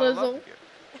 So Got a lot of love Lizzle. to give.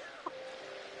 I'm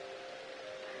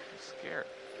scared.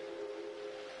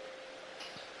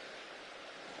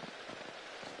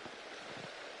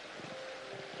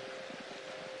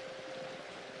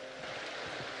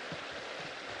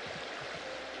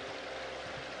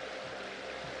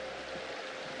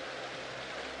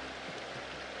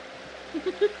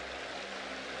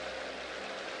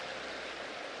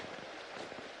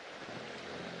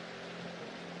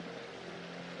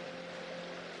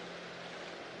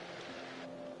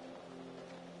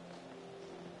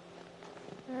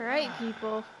 Alright,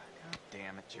 people. God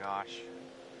damn it, Josh.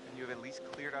 Couldn't you have at least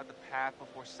cleared out the path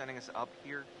before sending us up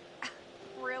here?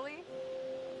 Really?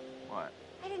 What?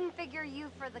 I didn't figure you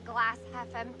for the glass half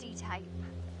empty type.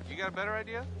 You got a better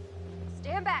idea?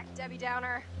 Stand back, Debbie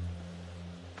Downer.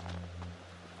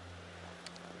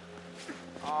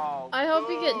 Oh, I hope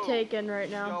you get boo. taken right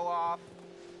Show now. off.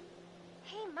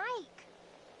 Hey, Mike.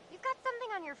 You've got something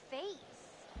on your face.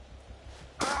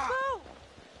 Ah. Boo!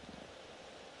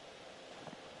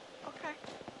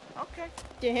 Okay.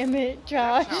 Damn it, That's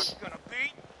Josh. how it's gonna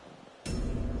be.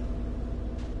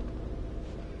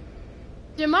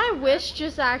 Did my wish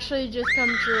just actually just come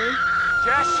true?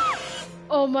 Jess!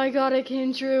 Oh my god, it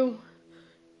came true.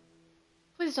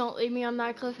 Please don't leave me on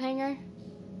that cliffhanger.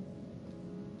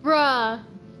 Bruh.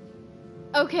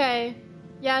 Okay.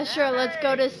 Yeah, sure, let's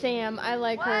go to Sam. I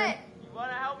like her. You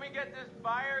wanna help me get this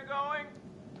fire going?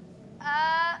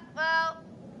 Well,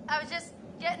 I was just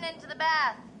getting into the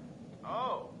bath.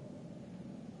 Oh.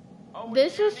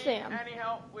 This you is need Sam. Any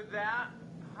help with that?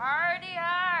 Hardy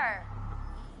har!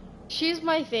 She's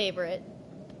my favorite.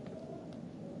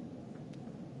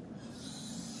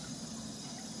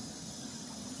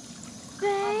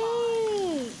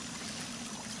 Thanks.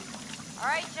 All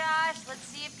right, Josh, let's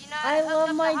see if you know how I to hook love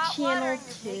up my the hot channel water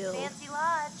in your big too. fancy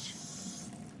lodge.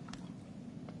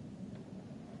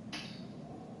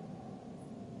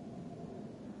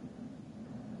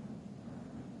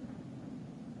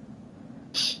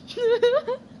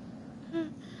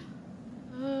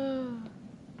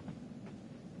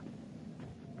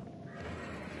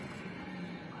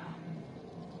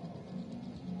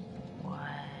 What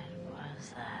was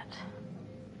that?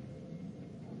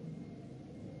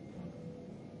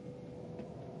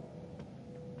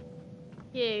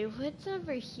 Yay, what's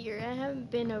over here? I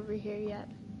haven't been over here yet.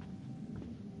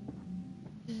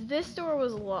 This door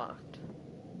was locked.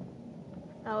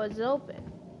 Now it's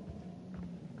open.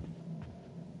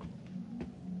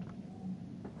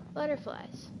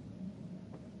 Butterflies.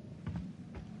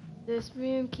 This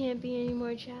room can't be any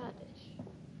more childish.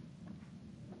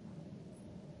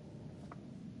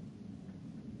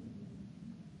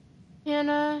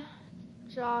 Hannah,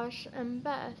 Josh, and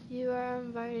Beth, you are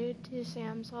invited to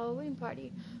Sam's Halloween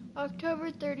party.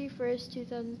 October 31st,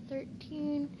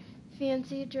 2013.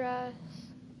 Fancy dress.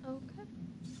 Okay.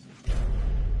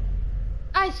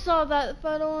 I saw that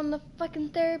photo on the fucking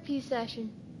therapy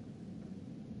session.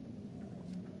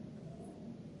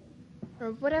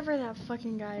 Or whatever that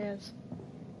fucking guy is.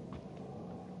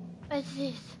 What's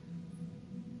this?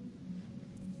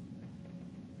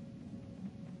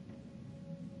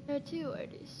 Tattoo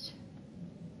artist.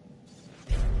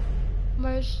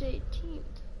 March 18th,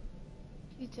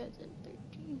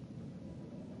 2013.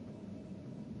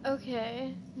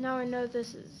 Okay, now I know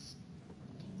this is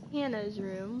Hannah's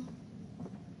room.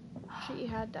 She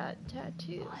had that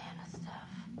tattoo. All Hannah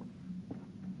stuff.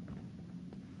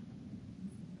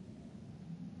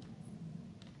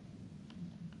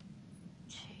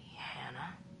 Gee,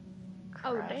 Hannah.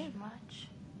 Oh, Crush damn. much?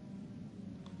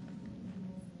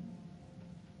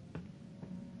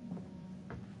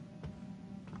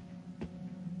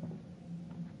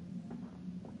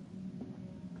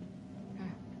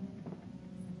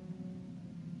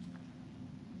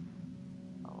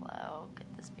 Hello, could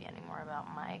this be any more about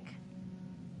Mike?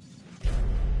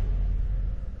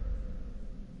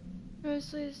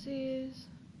 Mostly sees.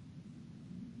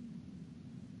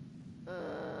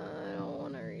 I don't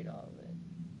want to read all of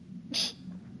it.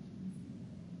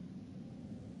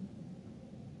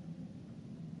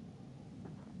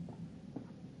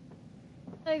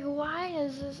 Like, why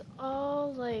is this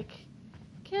all like?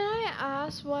 Can I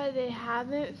ask why they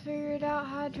haven't figured out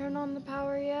how to turn on the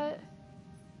power yet?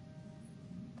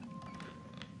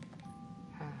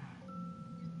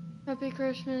 Happy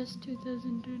Christmas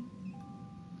 2010.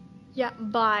 Yeah,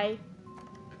 bye.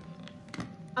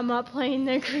 I'm not playing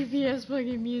that creepy ass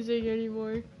fucking music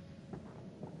anymore.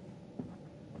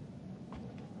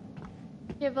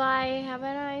 Goodbye, have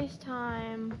a nice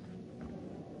time.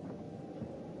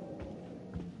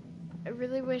 I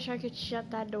really wish I could shut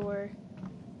that door.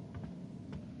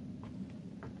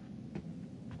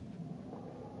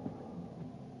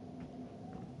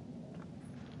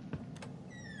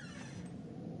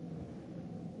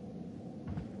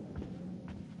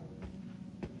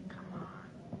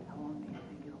 How long do you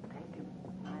think it'll take him?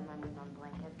 My money's on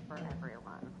blankets for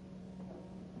everyone.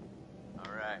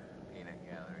 All right, peanut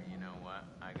gallery, you know what?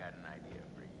 I got an idea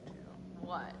for you two.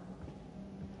 What?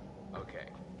 Okay,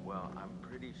 well, I'm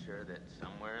pretty sure that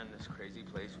somewhere in this crazy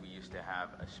place we used to have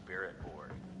a spirit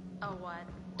board. Oh, what?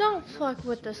 Don't fuck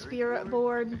with the spirit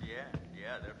board.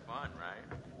 Yeah, they're fun,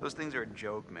 right? Those things are a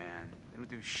joke, man. They don't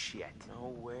do shit. No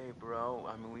way, bro.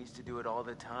 I mean, we used to do it all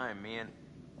the time. Me and...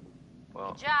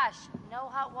 Well, Josh, no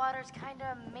hot water's kind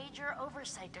of major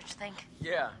oversight, don't you think?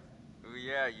 yeah.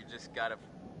 Yeah, you just gotta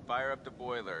fire up the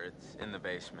boiler. It's in the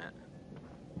basement.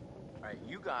 All right,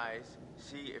 you guys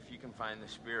see if you can find the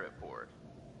spirit board.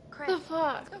 Chris, The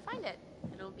fuck? let's go find it.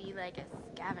 It'll be like a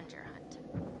scavenger hunt.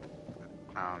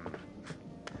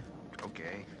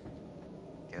 Okay.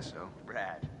 Guess so.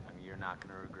 Brad, I mean, you're not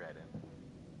gonna regret it.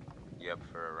 You up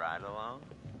for a ride along?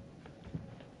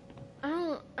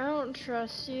 I don't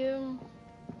trust you,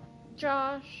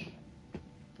 Josh,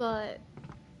 but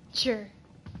sure.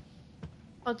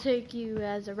 I'll take you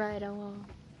as a ride along.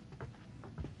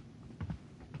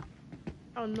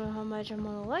 I don't know how much I'm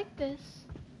gonna like this,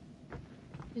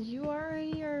 'cause you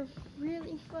already are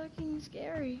really fucking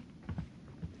scary.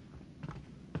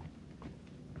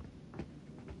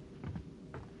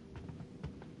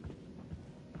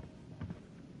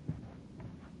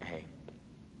 Hey,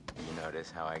 you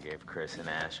notice how I gave Chris and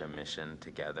Ash a mission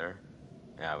together?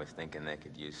 Yeah, I was thinking they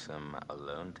could use some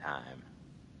alone time.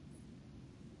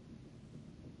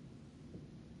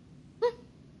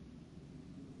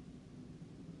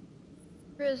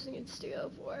 Chris needs to go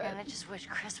for it. And I just wish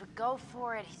Chris would go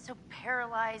for it. He's so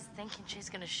paralyzed thinking she's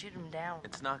gonna shoot him down.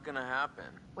 It's not gonna happen.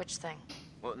 Which thing?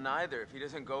 Well, neither. If he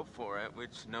doesn't go for it,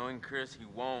 which, knowing Chris, he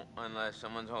won't unless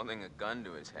someone's holding a gun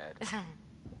to his head.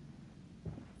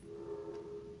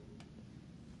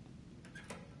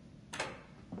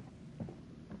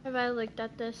 Have I looked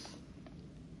at this?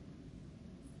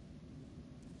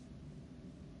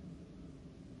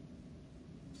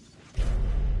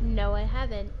 No, I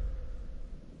haven't.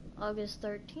 August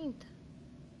 13th.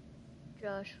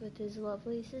 Josh with his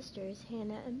lovely sisters,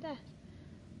 Hannah and Beth.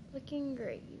 Looking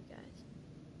great, you guys.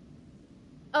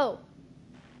 Oh!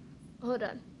 Hold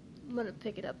on. I'm gonna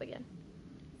pick it up again.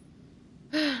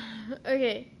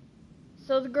 Okay.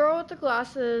 So the girl with the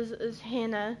glasses is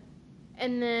Hannah.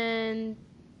 And then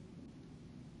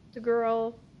the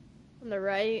girl on the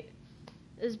right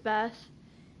is Beth.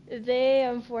 They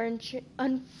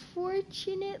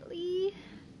unfortunately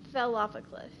fell off a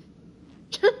cliff.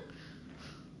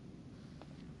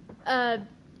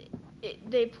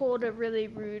 They pulled a really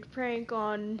rude prank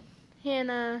on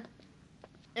Hannah,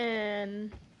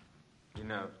 and You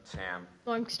know, Sam,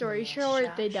 long story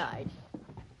short, they died.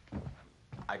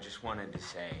 I just wanted to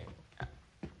say,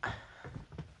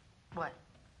 What?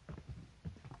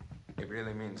 it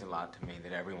really means a lot to me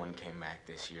that everyone came back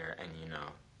this year, and you know,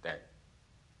 that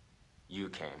you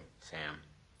came, Sam.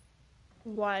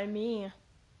 Why me?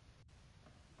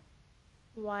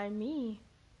 Why me?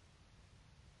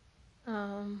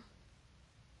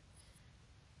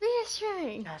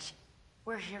 Reassuring. Gosh,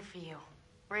 we're here for you.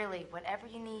 Really, whatever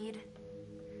you need,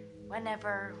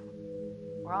 whenever,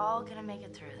 we're all gonna make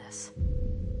it through this.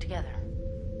 Together.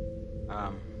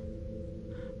 I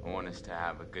want us to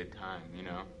have a good time, you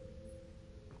know?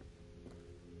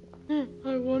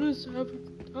 I want us to have a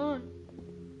good time.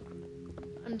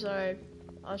 I'm sorry.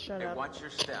 I'll shut Hey, up. watch your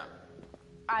step.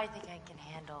 I think I can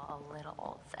handle a little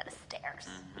old set of stairs.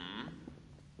 Mm-hmm.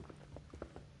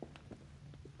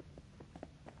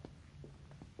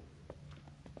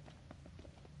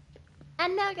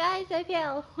 And now, guys, I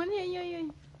fell. Oh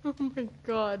my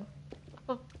god.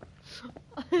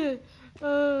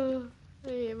 Oh, I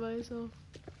hate myself.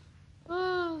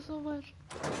 Oh, so much.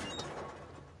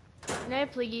 Can I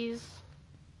please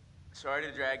Sorry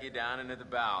to drag you down into the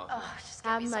bowels. Oh, just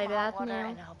have give me my some hot bath water now?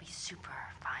 and I'll be super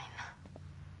fine.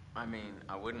 I mean,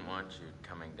 I wouldn't want you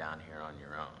coming down here on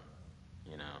your own,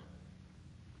 you know?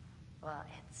 Well,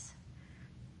 it's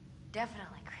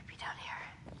definitely creepy down here.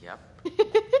 Yep.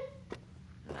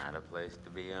 Not a place to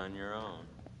be on your own.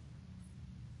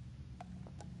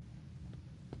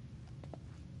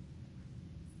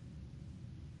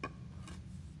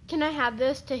 Can I have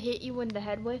this to hit you in the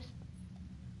head with?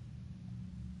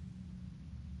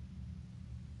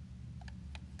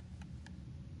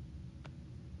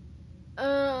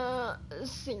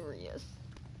 Serious.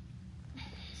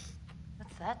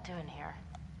 What's that doing here?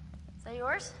 Is that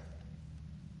yours?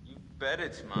 You bet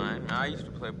it's mine. I used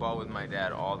to play ball with my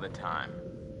dad all the time.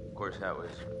 Of course, that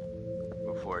was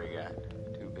before he got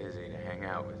too busy to hang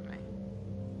out with me.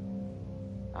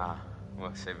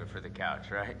 We'll save it for the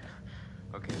couch, right?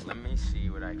 Okay, let me see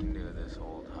what I can do with this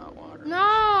old hot water.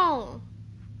 No!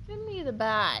 Give me the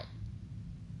bat.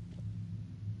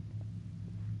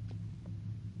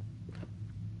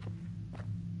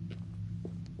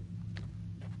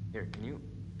 Here, can you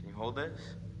hold this?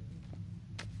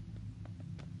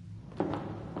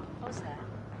 What was that?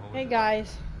 Hey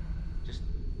guys, Just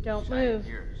don't shine it move.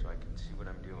 here so I can see what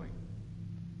I'm doing.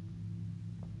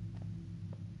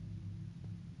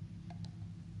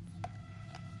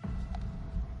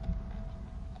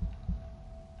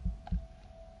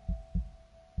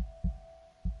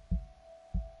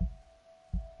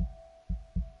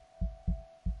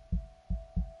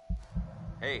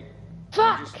 Hey,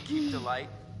 can you just keep the light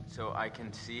so I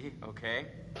can see, okay?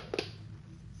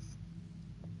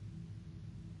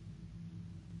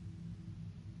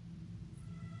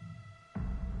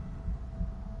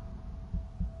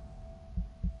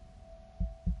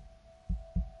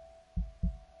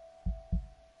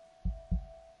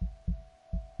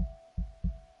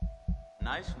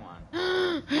 Nice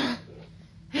one.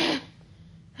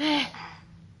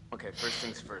 Okay, first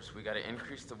things first. We gotta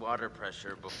increase the water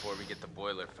pressure before we get the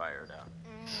boiler fired up.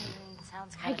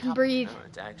 Sounds I kind of can breathe. No,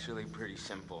 it's actually pretty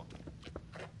simple.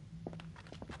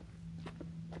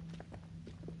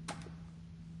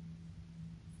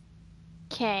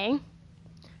 Okay.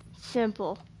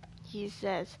 Simple, he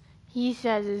says. He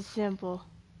says it's simple.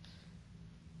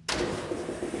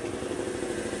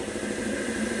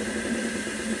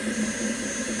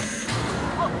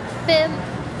 Bim.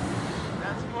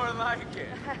 That's more like it.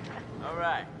 All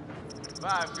right.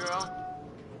 5, girl.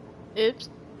 Oops.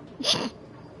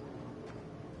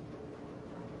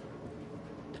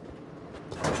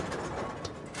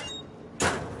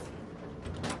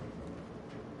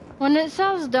 When it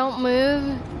says don't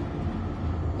move,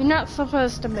 you're not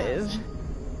supposed to move.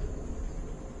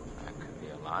 That could be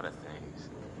a lot of things.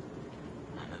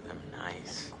 None of them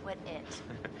nice. Quit it.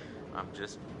 I'm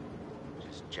just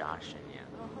joshing you.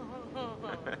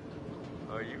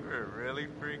 Oh, you were really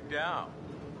freaked out.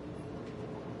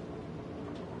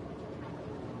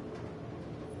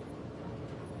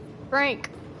 Frank.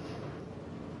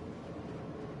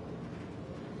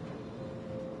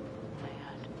 Oh my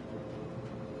God.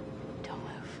 Don't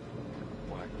move.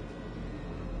 What?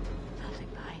 Nothing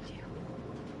behind you.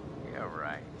 Yeah,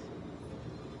 right.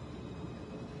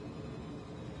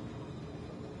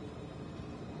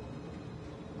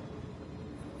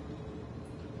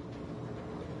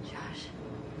 Josh.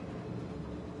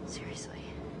 Seriously.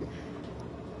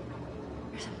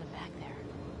 There's something back there.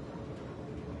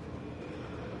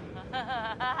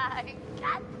 I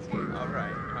gotcha. All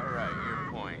right, your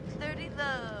point. 30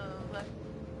 love.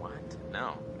 What?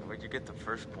 No. Where'd you get the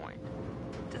first point?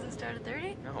 Does it start at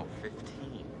 30? No,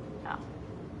 15. Oh.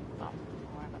 Well,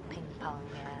 more of a ping pong,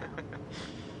 yeah.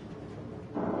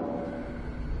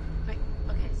 Wait,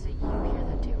 okay, so you hear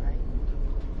that too, right?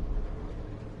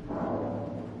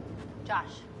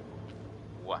 Josh,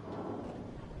 What?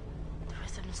 the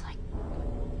rhythm's like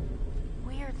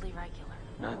weirdly regular.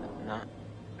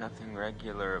 Nothing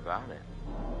regular about it.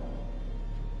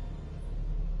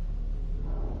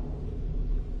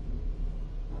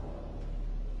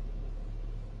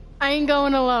 I ain't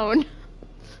going alone.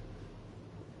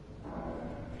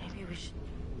 Maybe we should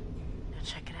go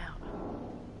check it out.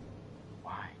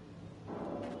 Why? I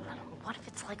don't know, what if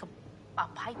it's like a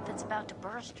pipe that's about to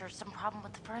burst or some problem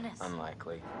with the furnace?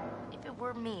 Unlikely. If it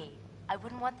were me, I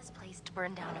wouldn't want this place to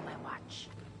burn down on my watch.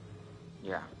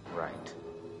 Yeah, right.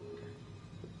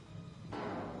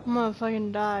 I'm gonna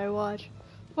fucking die. Watch.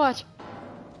 Watch.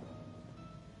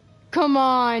 Come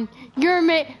on.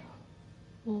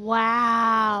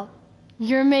 Wow.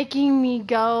 You're making me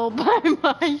go by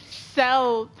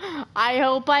myself. I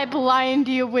hope I blind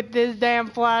you with this damn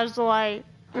flashlight.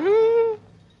 Come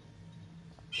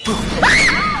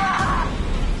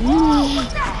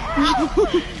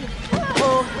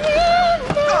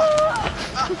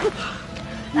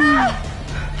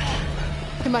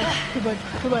on, come on,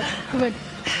 come on, come on.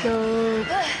 Go.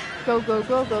 Go, go,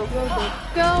 go, go, go, go,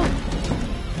 go.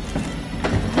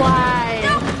 Why?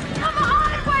 No! Come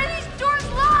on! Why are these doors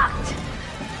locked?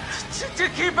 To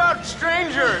keep out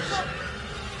strangers!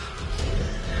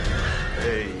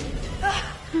 Hey.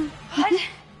 What?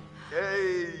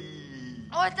 Hey.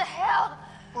 What the hell?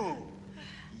 Ooh.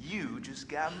 You just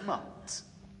got mugged.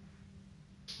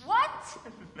 What?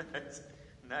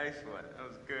 Nice one. That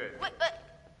was good. But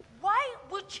why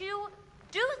would you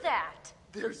do that?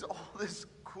 There's all this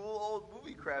cool old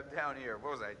movie crap down here.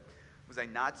 What was I? Was I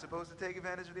not supposed to take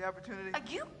advantage of the opportunity? Are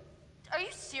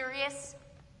you serious?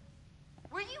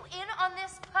 Were you in on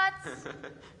this, Putz?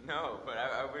 No, but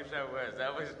I wish I was.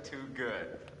 That was too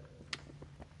good.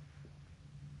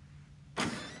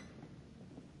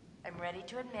 I'm ready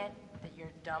to admit that your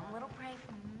dumb little prank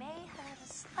may have a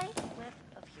slight whiff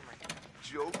of humor to it.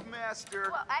 Joke master.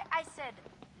 Well, I said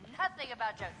nothing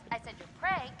about jokes. I said your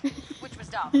prank, which was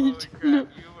dumb. Holy crap,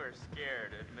 you were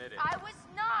scared, admit it. I was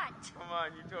not. Come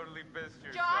on, you totally pissed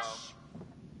yourself. Josh.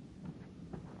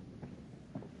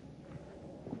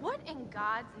 What in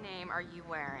God's name are you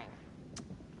wearing?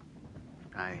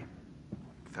 I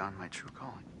found my true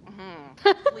calling.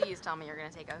 Please tell me you're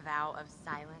gonna take a vow of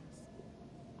silence.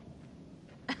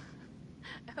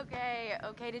 Okay,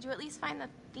 did you at least find the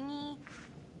thingy?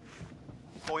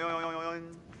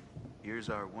 Boing. Here's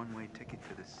our one-way ticket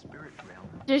to the spirit realm.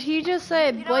 Did he just say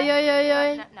You know boy what? yo yo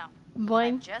yo? No.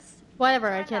 Boing? Just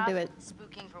Whatever, I turned can't do off it.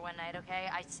 Spooking for one night, okay?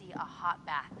 I see a hot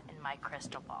bath in my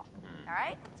crystal ball. All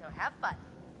right? So have fun.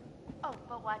 Oh,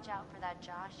 but watch out for that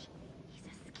Josh. He's a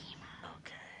schemer.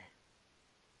 Okay.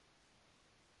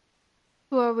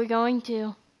 Who are we going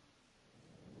to?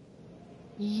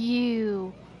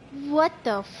 You. What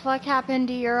the fuck happened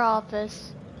to your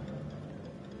office?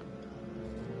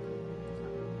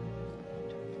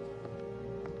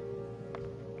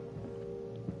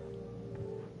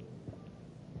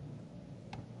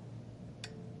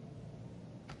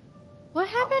 What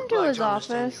happened to his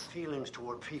office? Feelings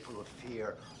toward people of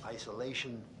fear,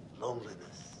 isolation,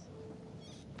 loneliness.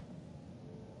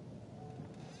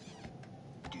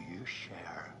 Do you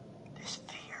share this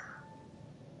fear?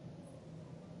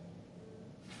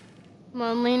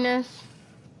 Loneliness.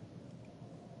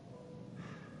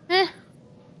 Eh.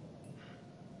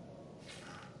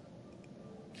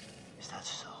 Is that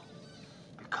so?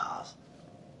 Because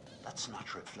that's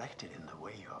not reflected in the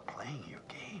way you are playing your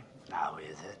game. Now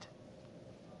is it?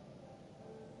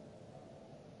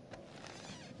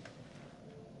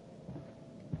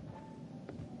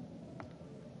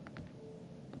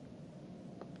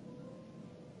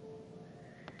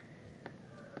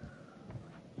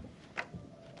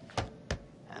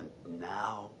 And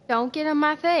now, Don't get in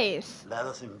my face. let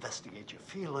us investigate your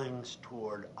feelings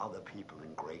toward other people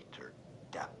in greater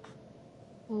depth.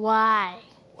 Why?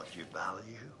 What you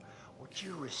value, what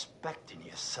you respect in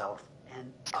yourself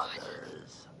and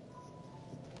others.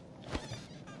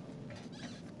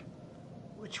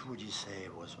 Which would you say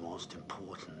was most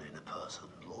important in a person,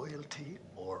 loyalty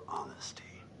or honesty?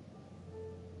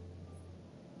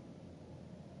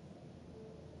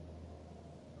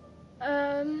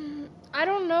 I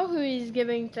don't know who he's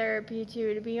giving therapy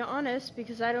to be honest,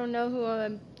 because I don't know who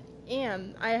I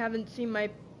am. I haven't seen my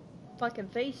fucking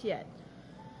face yet.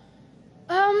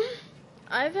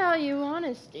 I value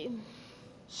honesty.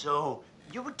 So,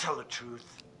 you would tell the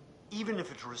truth, even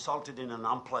if it resulted in an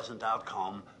unpleasant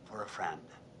outcome for a friend.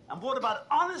 And what about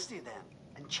honesty then?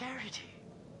 And charity?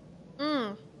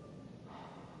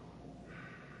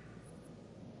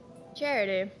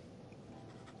 Charity.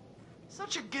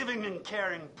 Such a giving and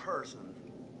caring person.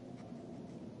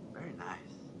 Very nice.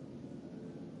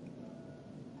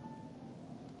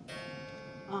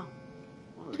 Oh,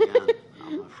 well again,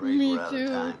 I'm afraid Me we're out too. of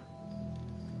time.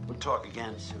 We'll talk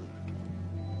again soon.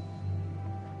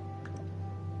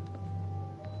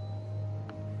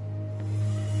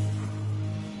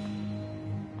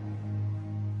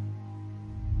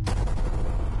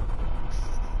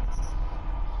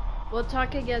 We'll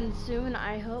talk again soon.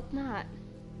 I hope not.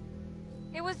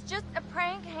 It was just a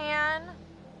prank, Han.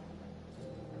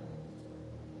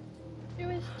 It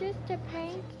was just a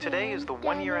prank. Today is the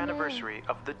one-year anniversary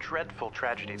of the dreadful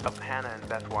tragedy of Hannah and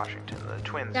Beth Washington, the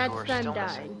twins That's who are them still died.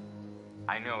 missing.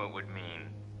 I know it would mean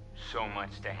so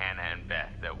much to Hannah and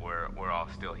Beth that we're all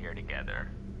still here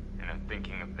together. And I'm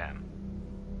thinking of them.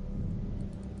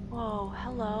 Whoa,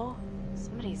 hello.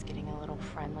 Somebody's getting a little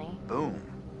friendly. Boom.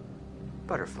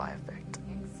 Butterfly effect.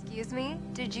 Excuse me?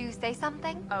 Did you say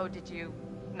something? Oh, did you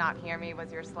not hear me?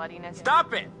 Was your sluttiness?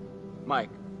 Stop it! Mike,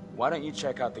 why don't you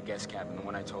check out the guest cabin, the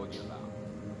one I told you about?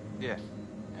 Yeah.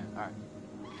 Yeah, all right.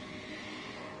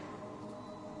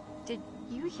 Did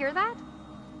you hear that?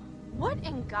 What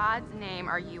in God's name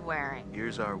are you wearing?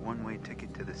 Here's our one-way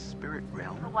ticket to the spirit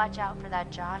realm. But watch out for that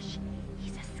Josh.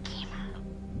 He's a schemer.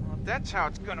 Well, that's how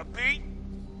it's gonna be.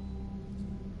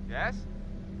 Jess?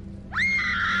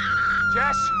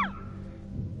 Jess!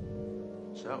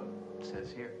 So, it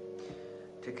says here,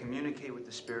 to communicate with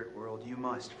the spirit world, you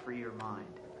must free your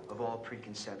mind of all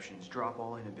preconceptions, drop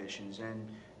all inhibitions, and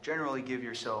generally give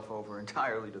yourself over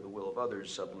entirely to the will of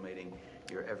others, sublimating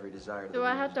your every desire to the Do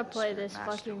I will have of to the play spirit this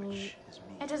master, fucking which is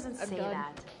me. It doesn't I'm say done.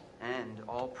 that. And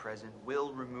all present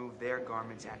will remove their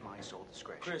garments at my sole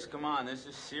discretion. Chris, come on, this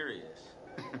is serious.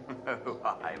 Oh,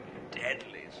 I'm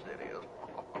deadly serious.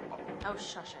 Oh,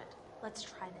 shush it. Let's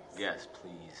try this. Yes,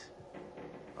 please.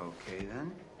 Okay,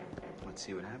 then. Let's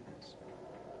see what happens.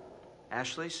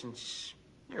 Ashley, since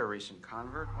you're a recent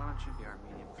convert, why don't you be our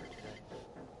medium for today?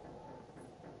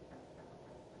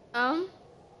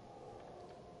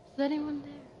 Is anyone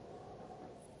there?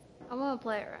 I want to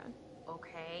play around.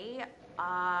 Okay,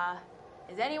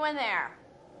 is anyone there?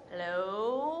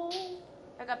 Hello?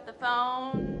 Pick up the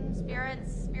phone.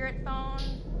 Spirit phone.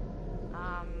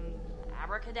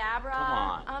 Abracadabra.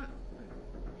 Come on.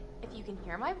 If you can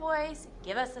hear my voice,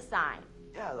 give us a sign.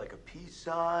 Yeah, like a peace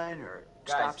sign or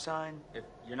Guys, stop sign. If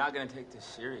you're not gonna take this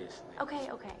seriously. Okay.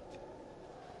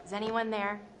 Is anyone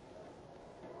there?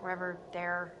 Wherever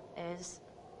there is.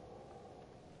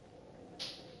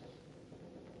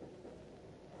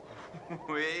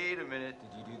 Wait a minute.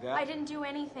 Did you do that? I didn't do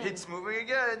anything. It's moving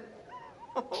again.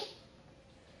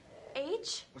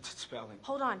 H? What's it spelling?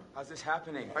 Hold on. How's this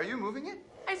happening? Are you moving it?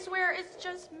 I swear it's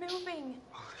just moving.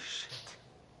 Holy shit.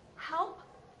 Help?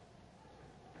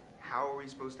 How are we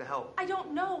supposed to help? I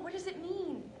don't know. What does it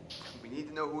mean? We need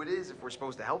to know who it is if we're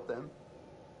supposed to help them.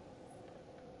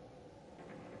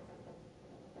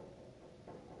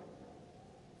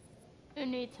 Who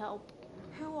needs help?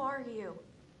 Who are you?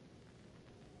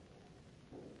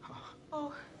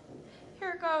 Oh,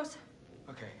 here it goes.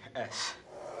 Okay, S.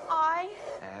 I.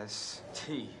 S.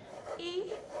 T.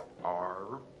 E.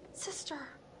 R. Sister.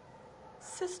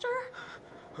 Sister?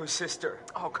 Whose sister?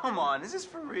 Oh, come on. Is this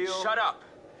for real? Shut up.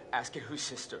 Ask it whose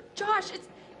sister. Josh,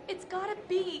 It's gotta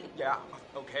be. Yeah,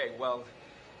 okay, well,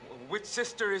 which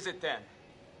sister is it then?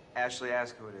 Ashley,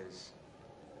 ask who it is.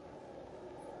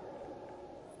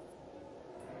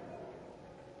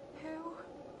 Who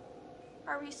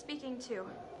are we speaking to?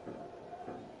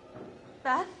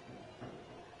 Beth?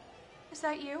 Is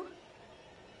that you?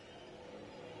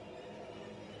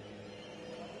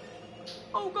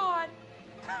 Oh, God.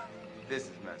 This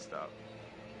is messed up.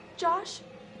 Josh?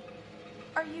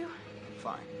 Are you...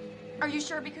 Fine. Are you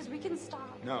sure? Because we can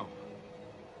stop. No.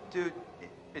 Dude,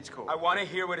 it's cool. I want to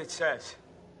hear what it says.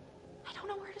 I don't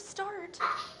know where to start.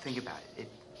 Think about it.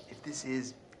 If this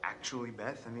is actually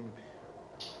Beth, I mean,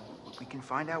 we can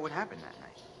find out what happened that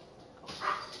night.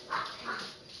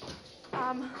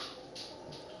 What do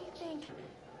you think?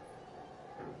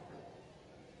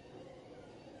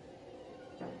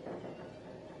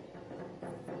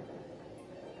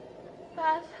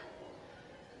 Beth.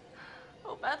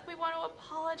 Oh, Beth, we want to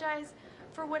apologize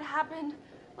for what happened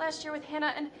last year with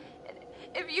Hannah. And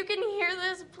if you can hear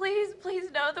this, please,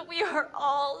 please know that we are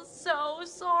all so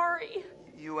sorry.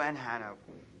 You and Hannah,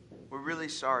 we're really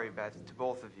sorry, Beth, to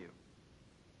both of you.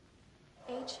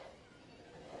 H-A-N-N?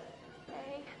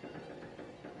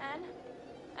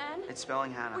 It's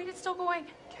spelling Hannah. Wait, it's still going.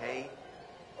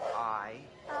 K-I...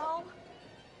 L.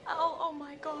 Oh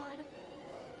my God.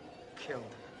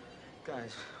 Killed.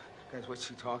 Guys, what's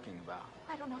she talking about?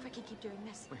 I don't know if I can keep doing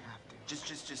this. We have to.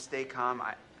 Just stay calm.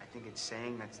 I think it's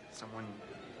saying that someone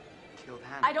killed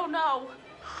Hannah. I don't know.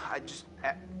 I just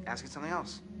ask it something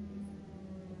else.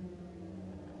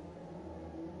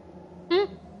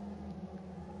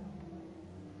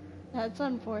 That's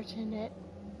unfortunate.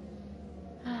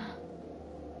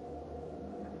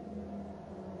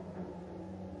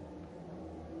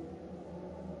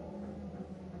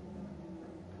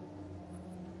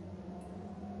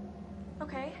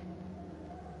 Okay.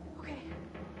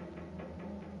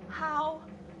 How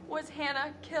was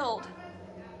Hannah killed?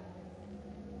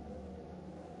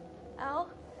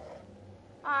 L-I-B?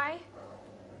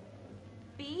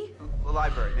 The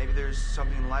library. Maybe there's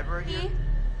something in the library here?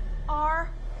 P-R-O-O?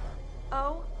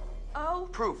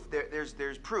 Proof.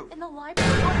 There's proof. In the library?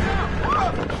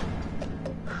 Oh,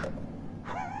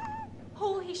 no!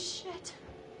 Holy shit.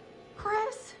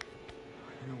 Chris?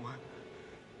 You know what?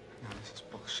 No, this is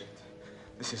bullshit.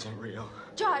 This isn't real.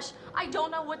 Josh, I don't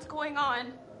know what's going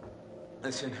on.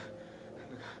 Listen,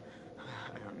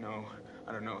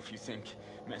 I don't know if you think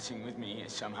messing with me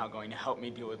is somehow going to help me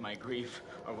deal with my grief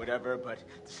or whatever, but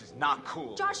this is not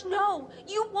cool. Josh, no!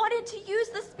 You wanted to use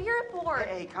the spirit board!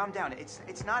 Hey, calm down. It's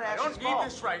not I Ashley's don't fault.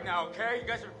 need this right now, okay? You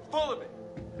guys are full of it.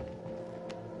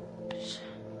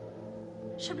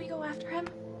 Should we go after him?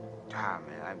 Ah,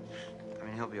 man, I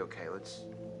mean, he'll be okay. Let's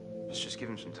just give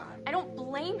him some time. I don't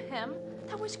blame him.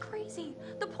 That was crazy.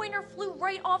 The pointer flew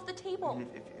right off the table.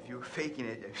 If you were faking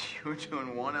it, you were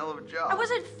doing one hell of a job. I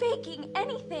wasn't faking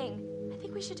anything. I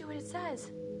think we should do what it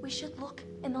says. We should look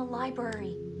in the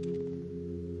library.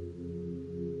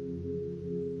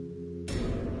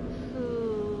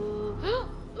 Ooh.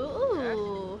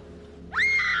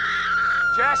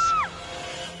 Jess!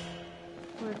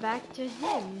 We're back to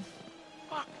him.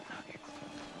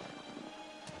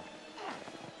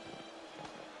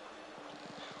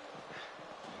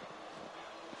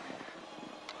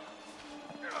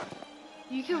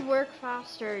 You could work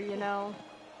faster, you know.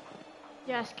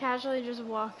 Yes, casually just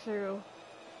walk through.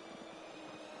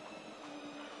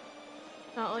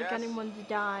 Not like Jess? anyone's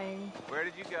dying. Where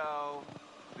did you go?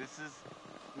 This is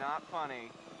not funny.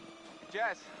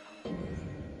 Jess!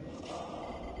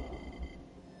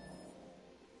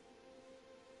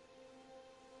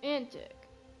 Antic.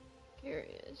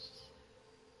 Curious.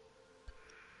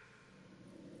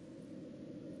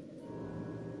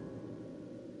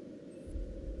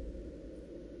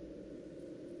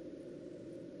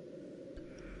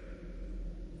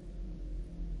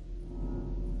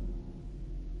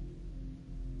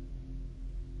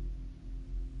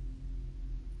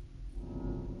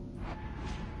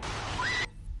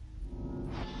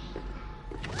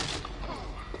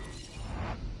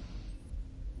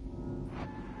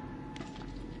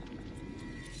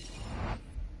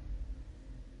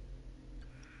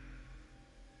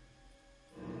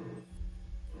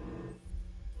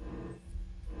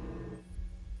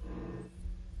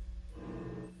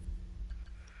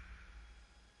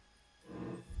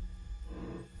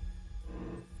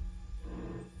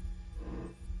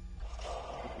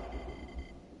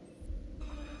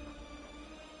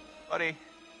 Buddy,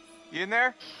 you in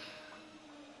there?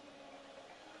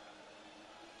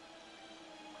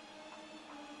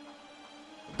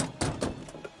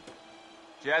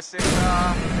 Jessica!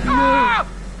 Ah!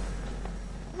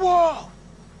 Whoa!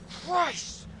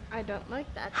 Christ! I don't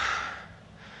like that.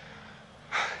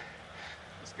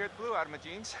 You scared the glue out of my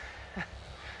jeans. The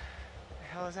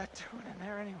hell is that doing in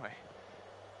there anyway?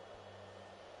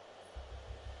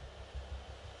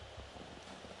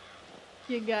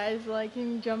 You guys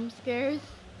liking jump scares?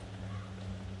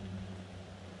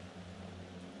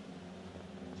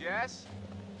 Jess?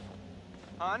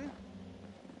 Hun?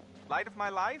 Light of my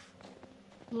life?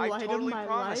 Light I of totally my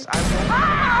promise. life?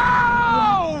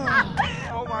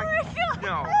 Oh my God.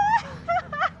 no.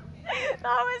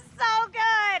 That was so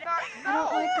good. I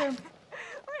don't like her.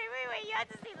 Wait, you have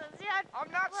to see this. You have to...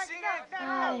 I'm not Look, seeing no, it.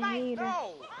 no, I hate her.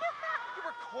 No. You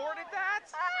recorded that?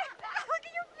 Look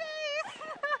at your face.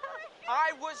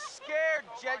 I was scared,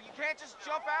 Jet. You can't just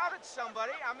jump out at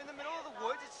somebody. I'm in the middle of the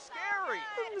woods. It's scary.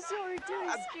 I'm sorry, did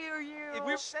I scare you? If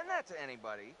we send that to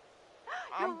anybody,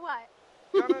 You'll I'm what?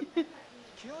 gonna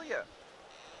kill you.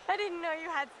 I didn't know you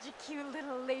had such a cute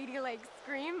little ladylike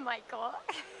scream, Michael.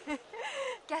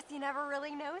 Guess you never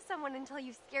really know someone until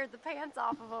you've scared the pants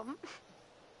off of them.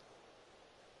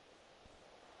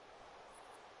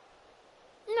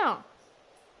 No.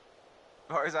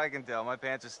 As far as I can tell, my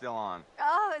pants are still on.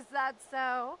 Oh, is that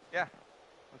so? Yeah.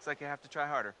 Looks like you have to try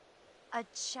harder. A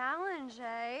challenge,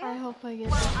 eh? I hope I get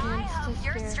Well, the I chance hope to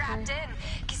you're scare strapped her. in,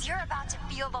 because you're about to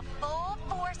feel the full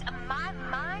force of my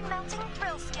mind-melting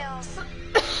thrill skills.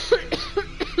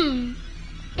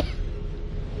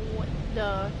 What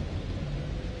the?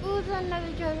 Ooh, it's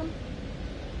another dragon.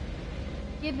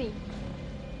 Gimme.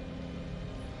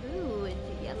 Ooh,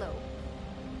 it's a yellow.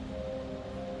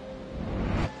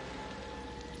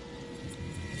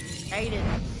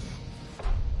 Guidance.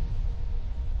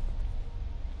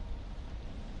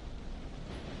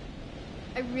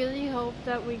 I really hope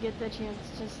that we get the chance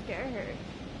to scare her.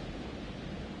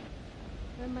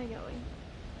 Where am I going?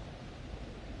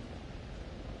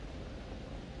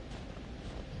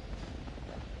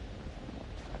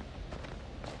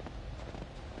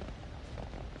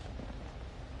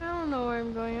 I don't know where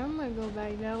I'm going. I'm gonna go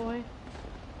back that way.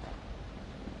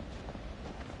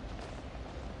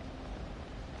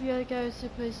 I feel like I was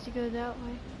supposed to go that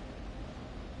way.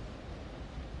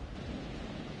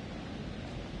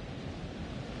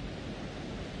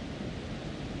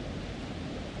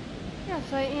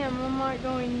 Yes, I am. I'm not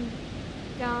going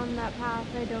down that path.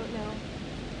 I don't know.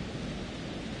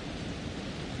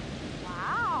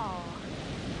 Wow.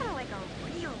 Kind of like a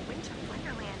real winter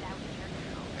wonderland out here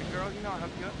now. Hey, girl, you know I'll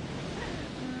help you up.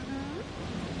 Mm-hmm.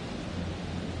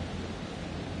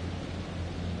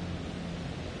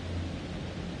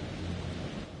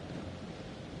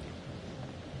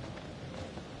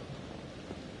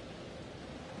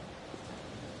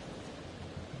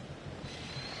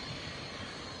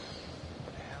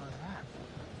 What the hell is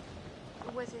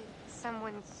that? Was it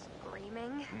someone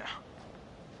screaming? No.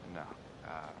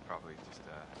 Probably just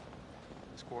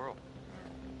a squirrel.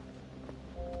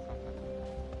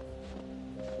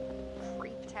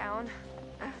 Creep town.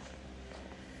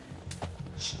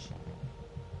 Shh.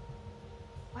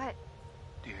 What?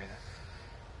 Do you hear that?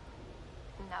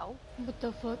 No. What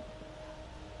the fuck?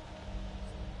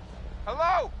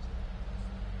 Hello?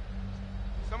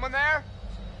 Someone there?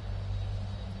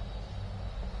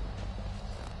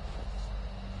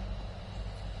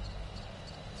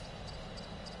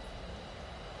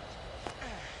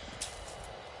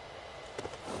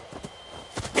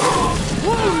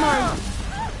 Oh my!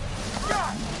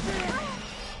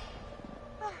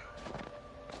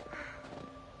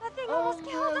 That thing Oh almost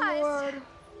killed my us. lord.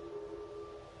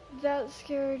 That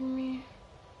scared me.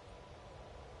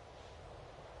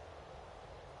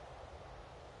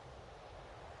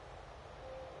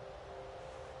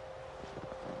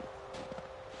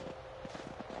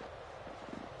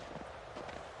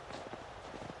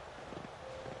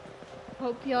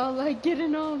 Hope y'all like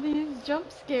getting all these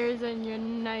jump scares in your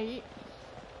night.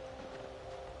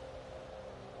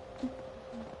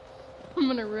 I'm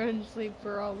gonna ruin sleep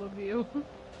for all of you.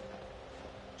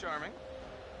 Charming.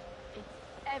 It's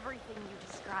everything you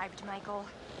described, Michael.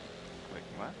 Wait,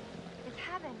 what? It's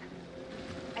heaven.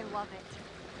 I love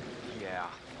it. Yeah.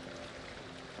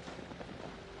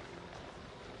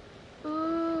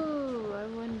 Ooh, I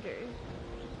wonder.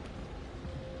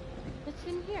 What's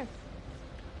in here?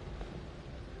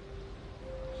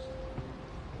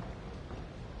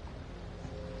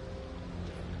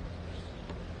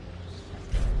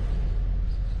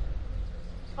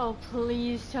 Oh,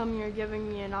 please tell me you're giving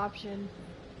me an option.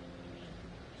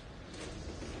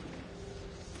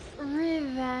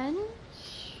 Revenge?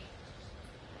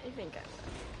 I think I will.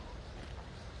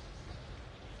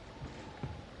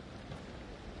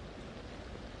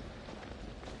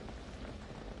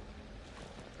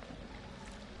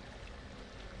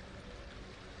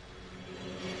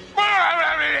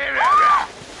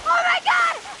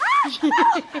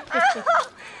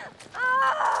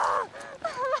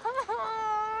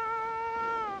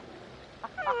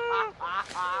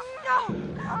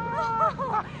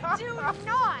 Do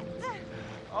not!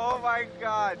 Oh my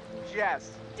God,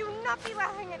 Jess. Do not be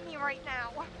laughing at me right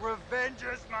now. Revenge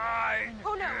is mine.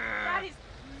 Oh no, that is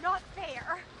not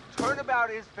fair. Turnabout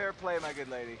is fair play, my good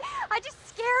lady. I just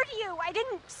scared you. I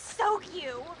didn't soak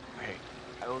you. Hey,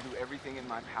 I will do everything in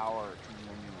my power to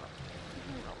warm you up.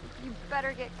 You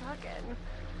better get cooking.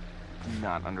 Do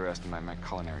not underestimate my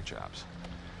culinary chops.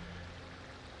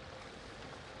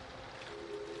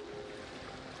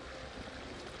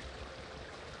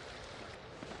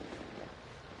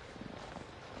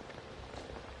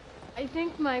 I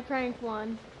think my prank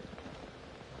won.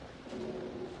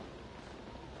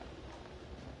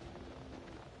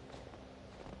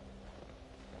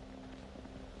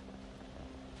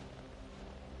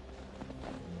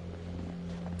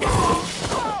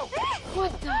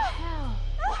 What the hell?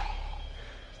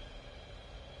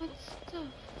 What's the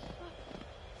fuck?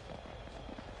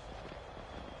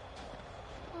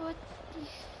 What the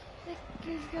heck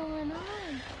is going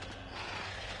on?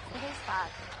 It is bad.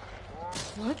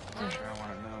 What the? I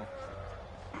want to know.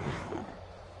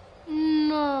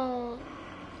 No.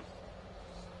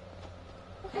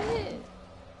 What?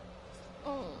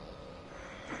 Oh.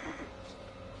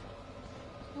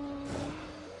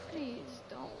 Please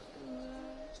don't do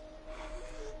that.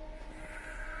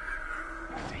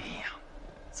 Damn.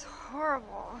 It's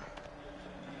horrible.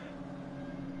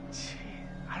 Gee,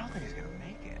 I don't think he's gonna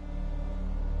make it.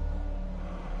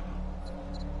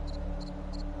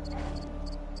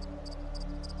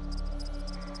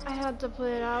 I had to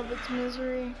play it out of its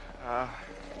misery. I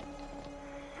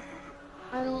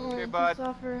don't want Okay, it bud. to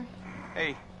suffer.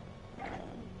 Hey.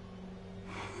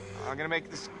 I'm gonna make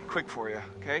this quick for you,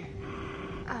 okay?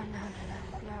 Oh,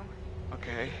 no.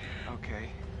 Okay, okay.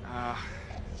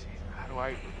 Geez, how do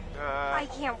I, I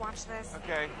can't watch this.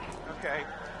 Okay.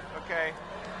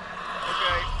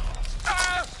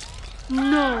 Ah!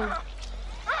 No.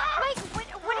 Mike,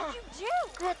 what did you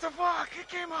do? What the fuck? It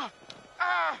came up.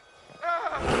 Ah!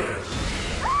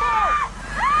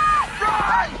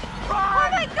 Run! Oh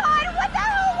my God, what the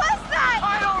hell was that? I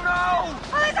don't know!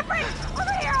 Oh, there's a bridge!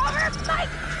 Over here!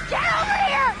 Mike! Get over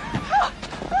here!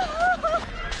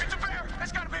 It's a bear!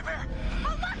 It's gotta be a bear!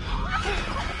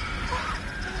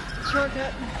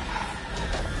 Shortcut.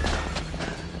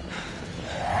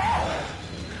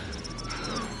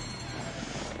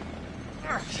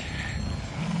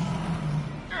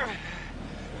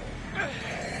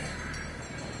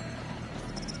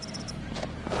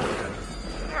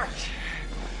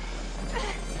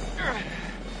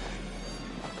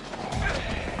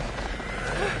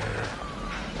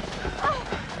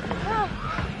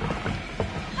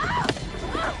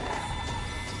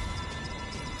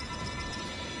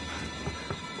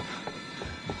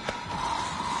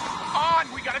 On!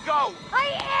 We gotta go! I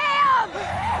am!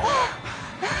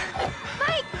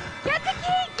 Mike, get the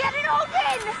key! Get it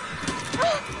open!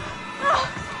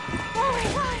 Oh my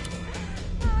God!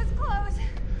 That was close.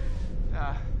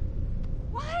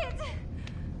 What?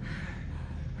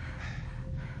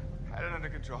 Had it under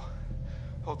control.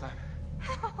 Whole time.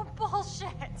 Oh, bullshit.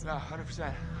 No,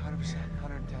 100%.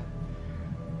 110.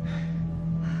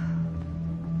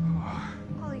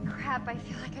 Holy crap, I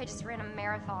feel like I just ran a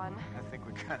marathon. I think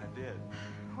we kinda did.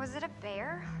 Was it a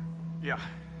bear? Yeah,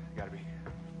 gotta be.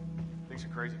 Things are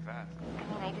crazy fast. I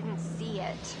mean, I didn't see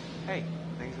it. Hey,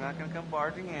 things not gonna come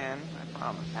barging in, I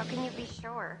promise. How can you be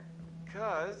sure?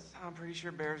 'Cause I'm pretty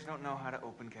sure bears don't know how to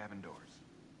open cabin doors.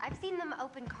 I've seen them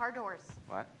open car doors.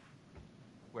 What?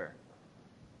 Where?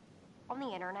 On the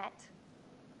internet.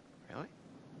 Really?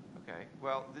 Okay,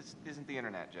 well, this isn't the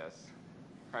internet, Jess.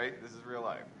 Right? This is real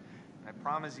life. And I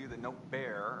promise you that no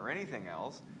bear or anything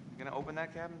else is gonna open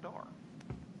that cabin door.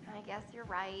 I guess you're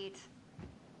right.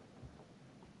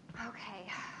 Okay.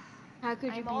 How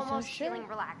could you I'm be so almost sure? feeling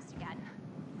relaxed again.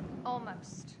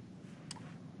 Almost.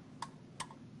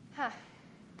 Huh.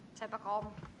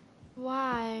 Typical.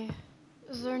 Why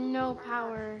is there no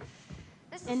power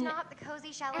This is in not the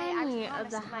cozy chalet any I Oh,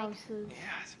 of the promised, Mike. houses?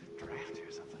 Yeah, it's a bit drafty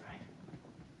or something, right?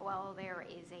 Well, there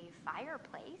is a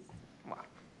fireplace. Come on.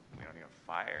 We don't need a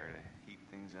fire to heat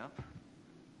things up.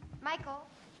 Michael,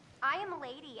 I am a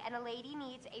lady, and a lady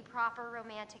needs a proper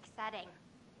romantic setting.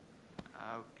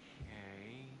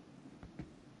 Okay.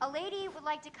 A lady would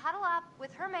like to cuddle up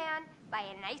with her man by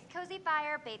a nice cozy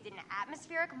fire bathed in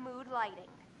atmospheric mood lighting.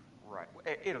 Right.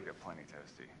 It'll get plenty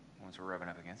toasty once we're rubbing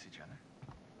up against each other.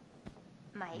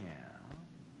 Mike, Yeah.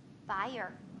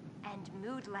 fire and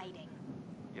mood lighting.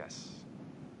 Yes.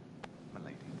 My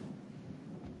lady.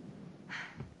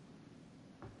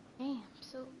 Damn,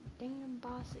 so damn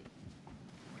bossy.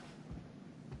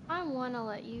 I wanna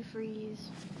let you freeze.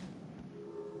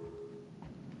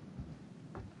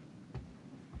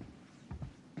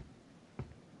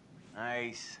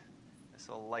 Nice.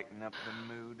 This'll lighten up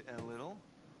the mood a little.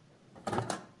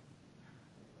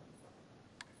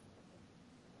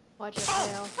 Watch it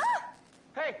fail.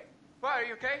 Hey! What, are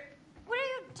you okay? What are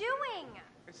you doing?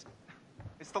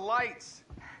 It's the lights.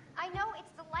 I know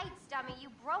it's the lights, dummy. You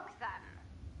broke them.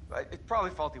 It's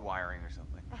probably faulty wiring or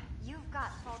something. You've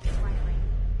got faulty wiring.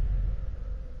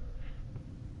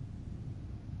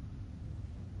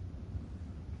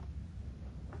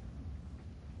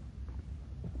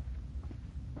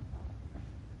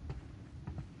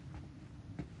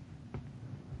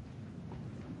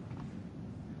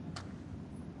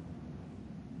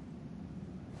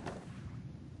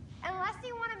 Unless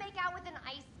you want to make out with an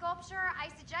ice sculpture, I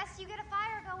suggest you get a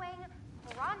fire going.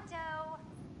 Pronto.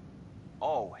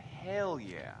 Oh, hell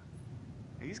yeah.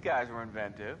 These guys were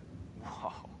inventive.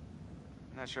 Whoa.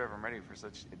 I'm not sure if I'm ready for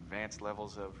such advanced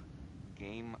levels of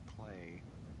gameplay.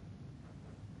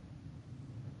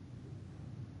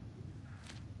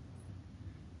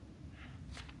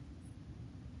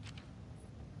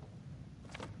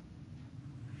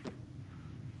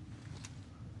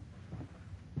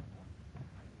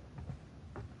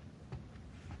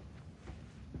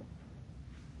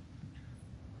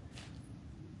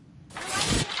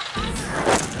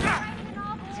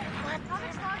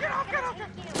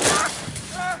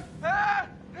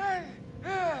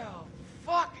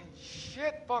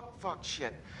 Fuck,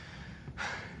 shit.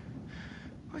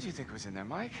 What do you think was in there,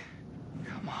 Mike?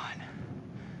 Come on.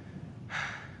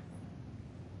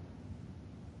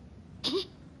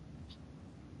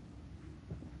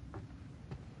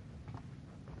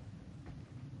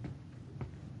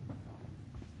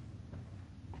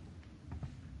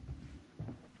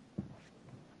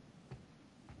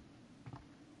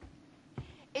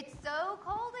 It's so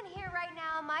cold in here right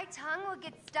now, my tongue will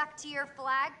get stuck to your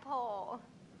flagpole.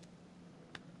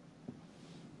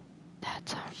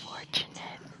 That's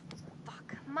unfortunate.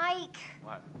 Fuck. Mike.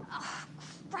 What? Oh,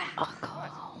 crap.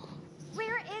 Alcohol.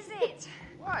 Where is it?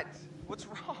 What? What's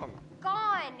wrong?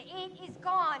 Gone. It is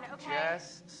gone, okay?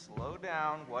 Jess, slow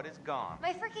down. What is gone?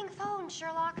 My freaking phone,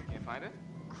 Sherlock. Can't find it?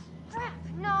 Crap.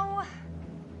 No.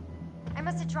 I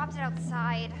must have dropped it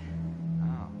outside.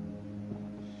 Oh.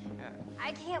 Shit.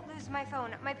 I can't lose my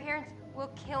phone. My parents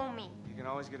will kill me. You can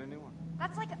always get a new one.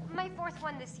 That's like my 4th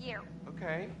one this year.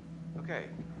 Okay. Okay.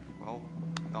 Well,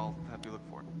 I'll have you look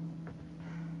for it.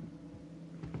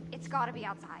 It's gotta be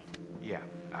outside. Yeah,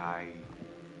 I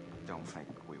don't think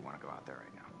we want to go out there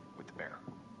right now with the bear.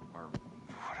 Or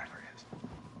whatever it is.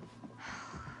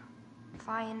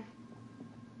 Fine.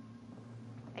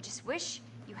 I just wish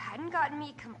you hadn't gotten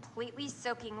me completely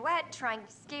soaking wet trying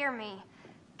to scare me.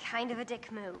 Kind of a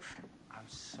dick move. I'm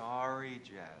sorry,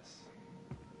 Jess.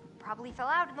 Probably fell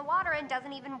out in the water and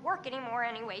doesn't even work anymore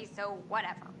anyway, so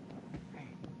whatever. Hey,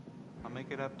 I'll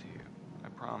make it up to you. I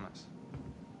promise.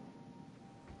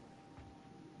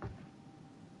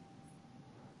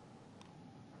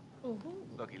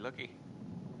 Looky, looky.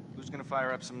 Who's gonna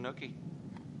fire up some nookie?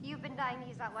 You've been dying to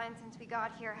use that line since we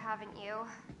got here, haven't you?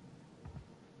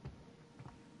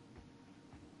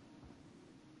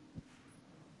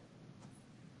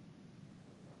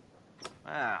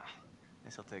 Ah,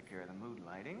 this'll take care of the mood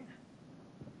lighting.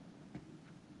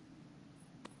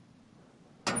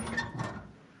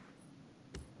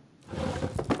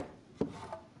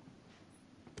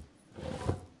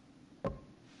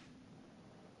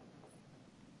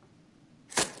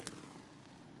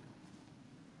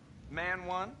 Man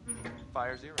 1,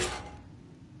 fire 0.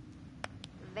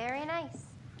 Very nice.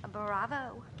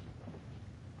 Bravo.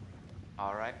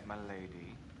 All right, my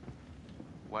lady.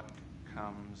 What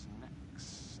comes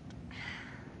next?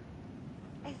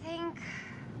 I think...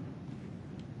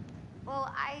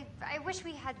 Well, I wish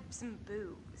we had some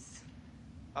booze.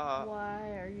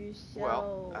 Why are you so...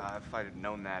 Well, if I'd have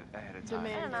known that ahead of time.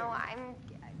 I don't know, I'm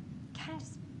kind of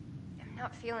just... I'm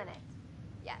not feeling it.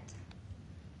 Yet.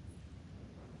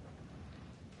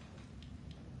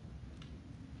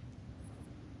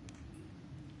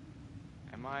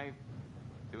 Am I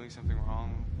doing something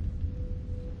wrong?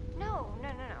 No.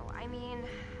 I mean,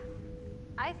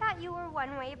 I thought you were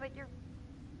one way, but you're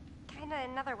kind of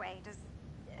another way.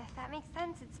 If that makes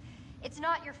sense, it's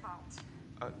not your fault.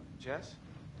 Jess,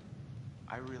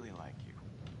 I really like you.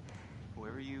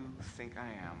 Whoever you think I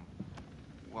am,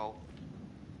 well,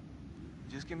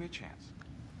 just give me a chance,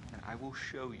 and I will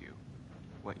show you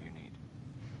what you need.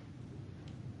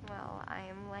 Well, I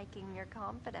am liking your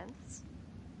confidence.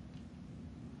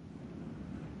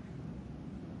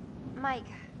 Mike,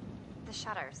 The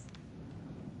shutters.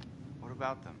 What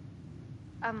about them?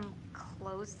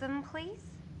 Close them, please?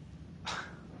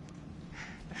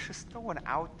 There's just no one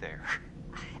out there.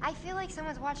 I feel like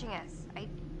someone's watching us. I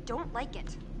don't like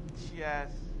it.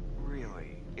 Jess,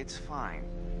 really, it's fine.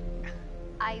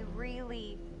 I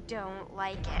really don't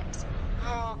like it.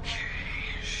 Okay,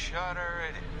 shutter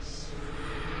it is.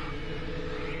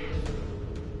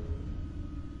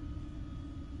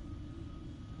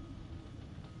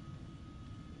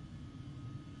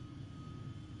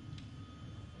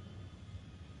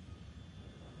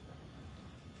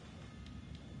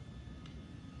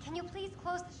 Can you please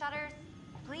close the shutters?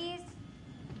 Please?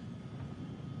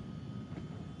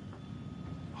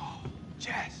 Oh,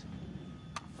 Jess,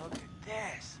 look at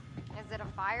this. Is it a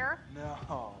fire?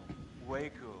 No,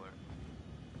 way cooler.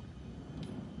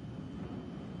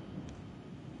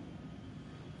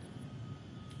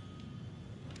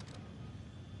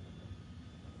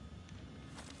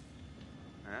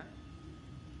 Huh?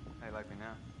 How you like me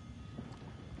now?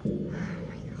 Oh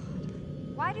my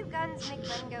god. Why do guns make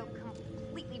men go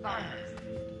completely bonkers?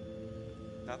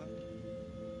 Nothing?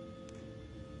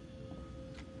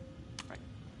 Right.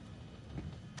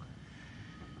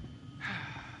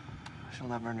 She'll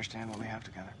never understand what we have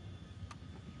together.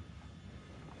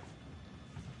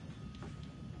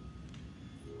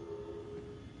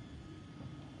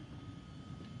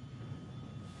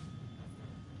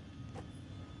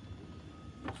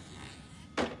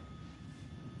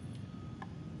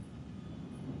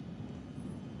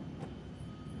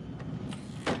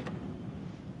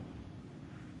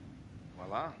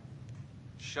 Voila.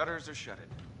 Shutters are shuttered.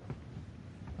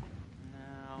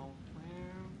 Now,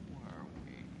 where were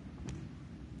we?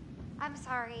 I'm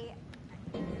sorry.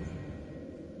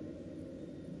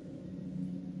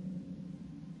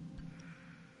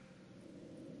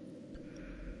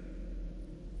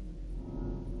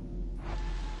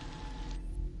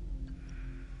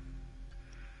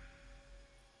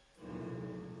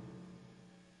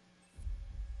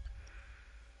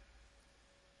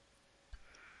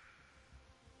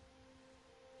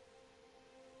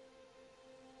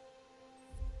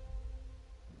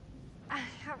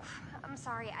 I'm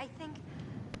sorry. I think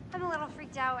I'm a little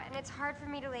freaked out, and it's hard for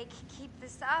me to, like, keep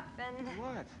this up, and...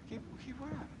 What? Keep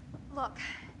what up? Look,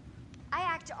 I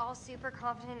act all super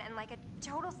confident and like a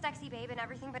total sexy babe and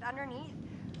everything, but underneath,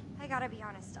 I gotta be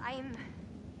honest, I'm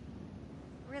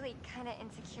really kind of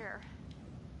insecure.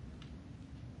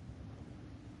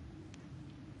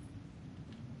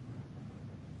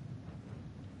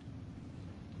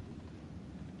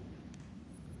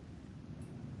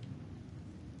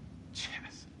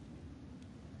 Jess,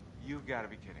 you've got to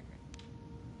be kidding me.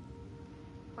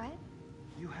 What?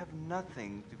 You have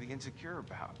nothing to be insecure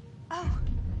about. Oh,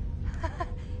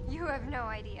 you have no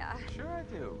idea. Sure I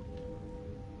do.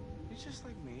 You're just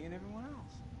like me and everyone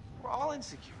else. We're all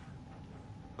insecure.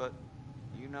 But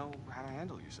you know how to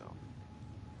handle yourself.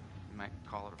 You might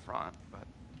call it a front, but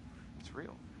it's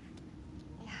real.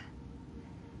 Yeah,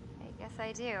 I guess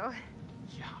I do.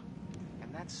 Yeah,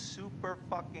 and that's super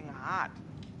fucking hot.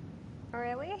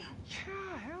 Really?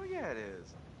 Yeah, hell yeah it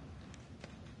is.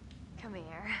 Come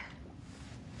here.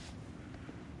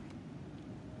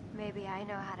 Maybe I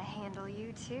know how to handle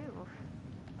you too.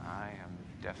 I am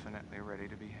definitely ready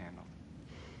to be handled.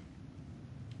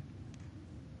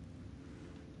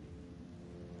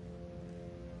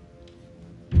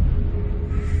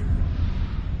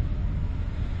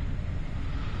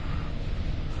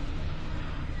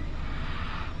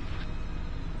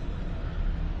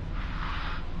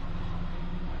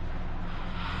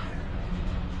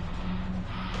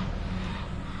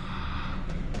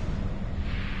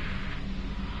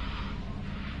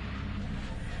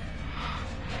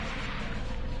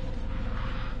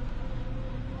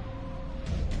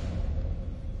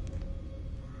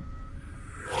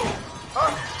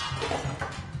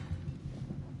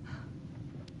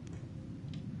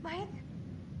 Mike?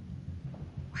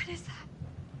 What is that?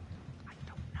 I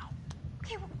don't know.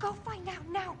 Okay, well, go find out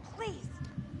now, please.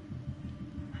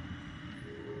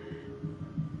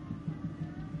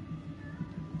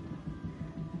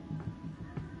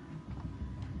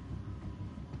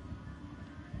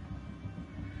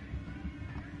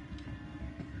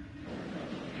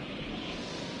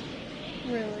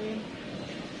 Really?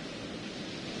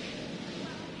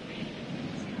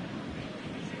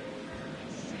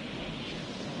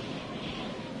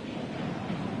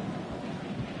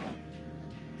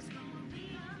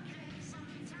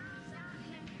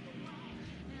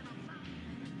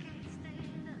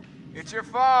 It's your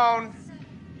phone.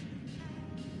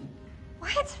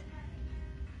 What?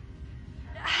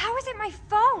 How is it my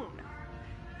phone?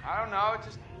 I don't know, it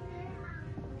just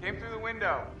came through the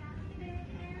window.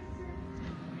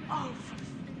 Oh,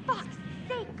 for fuck's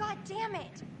sake, god damn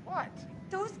it! What?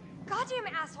 Those goddamn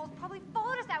assholes probably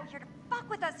followed us out here to fuck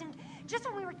with us, and just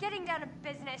when we were getting down to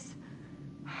business.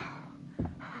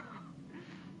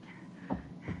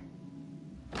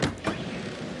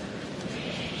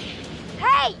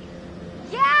 Hey!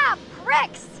 Yeah,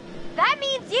 pricks! That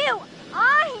means you!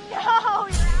 I know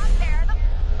you're out there!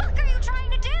 The fuck are you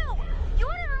trying to do? You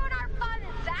wanna ruin our fun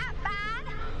that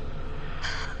bad?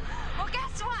 Well,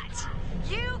 guess what?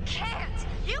 You can't!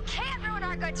 You can't ruin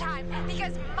our good time,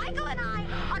 because Michael and I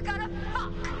are gonna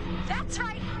fuck! That's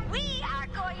right, we are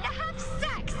going to have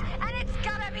sex, and it's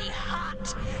gonna be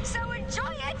hot! So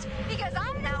enjoy it, because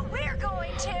I know we're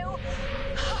going to!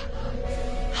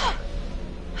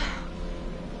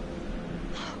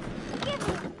 Give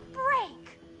me a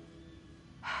break!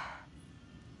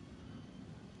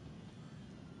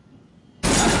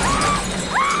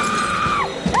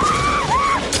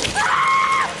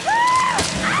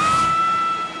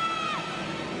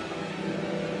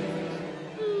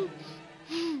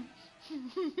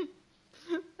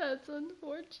 That's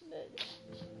unfortunate.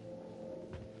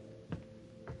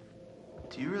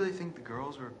 Do you really think the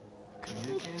girls were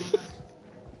communicating with us?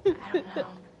 I don't know.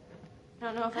 I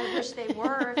don't know if I wish they were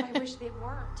or if I wish they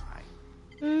weren't.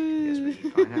 Guess we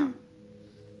should find out.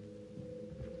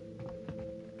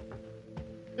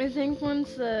 I think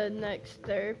once the next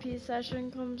therapy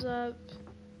session comes up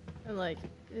and like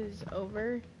is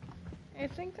over, I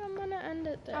think I'm gonna end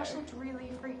it there. Josh looked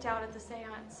really freaked out at the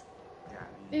seance. Yeah,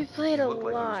 We played a looked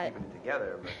like he was lot. keeping it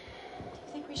together, but Do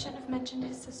you think we should have mentioned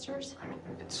his sisters?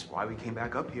 it's why we came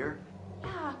back up here.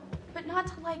 Yeah, but not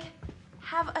to like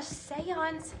have a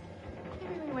seance.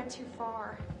 Maybe we went too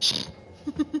far.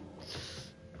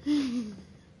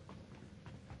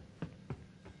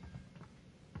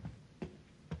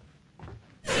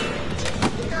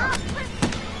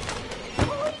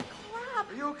 Holy crap!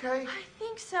 Are you okay? I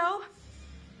think so.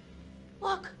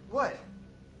 Look, What?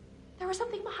 there was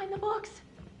something behind the books.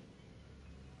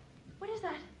 What is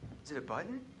that? Is it a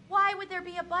button? Why would there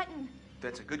be a button?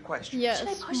 That's a good question. Yes, Should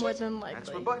I push more it? than likely.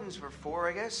 That's what buttons were for,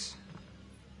 I guess.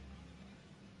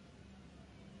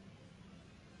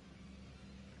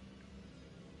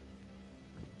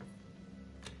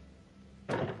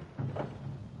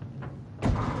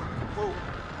 Whoa,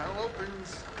 panel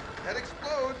opens. Head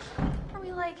explodes. Are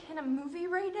we like in a movie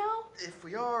right now? If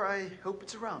we are, I hope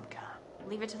it's a rom-com.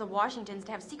 Leave it to the Washingtons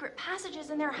to have secret passages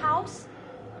in their house?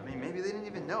 I mean, maybe they didn't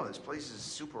even know. This place is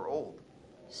super old.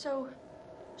 So,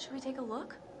 should we take a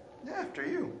look? Yeah, after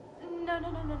you.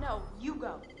 No. You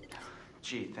go.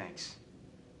 Gee, thanks.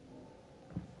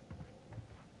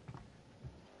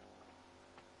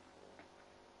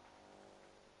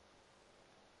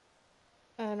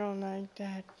 I don't like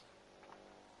that.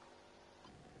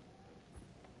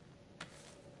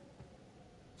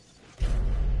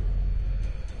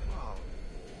 Whoa.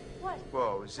 What?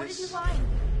 Whoa, is What did you this... find?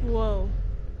 Whoa.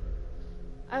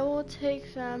 I will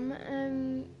take them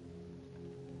and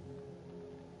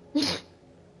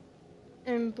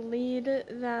and bleed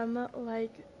them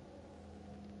like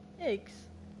pigs.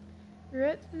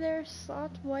 Rip their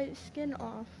soft white skin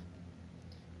off.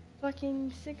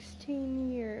 Fucking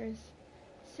 16 years.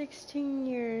 16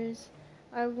 years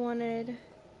I waited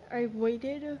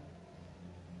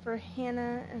for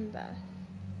Hannah and Beth.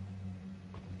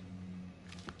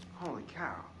 Holy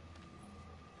cow.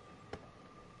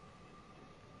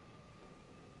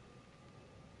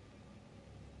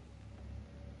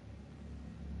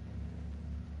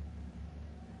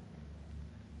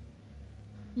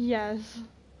 Yes.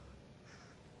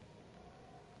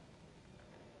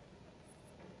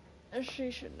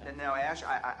 She should know. And now, Ash,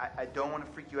 I don't want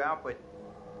to freak you out, but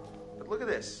look at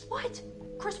this. What?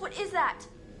 Chris, what is that?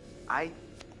 I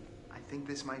think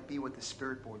this might be what the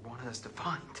spirit board wanted us to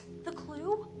find. The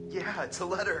clue? Yeah, it's a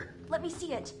letter. Let me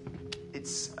see it.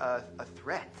 It's a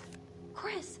threat.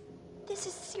 Chris, this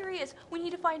is serious. We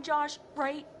need to find Josh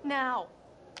right now.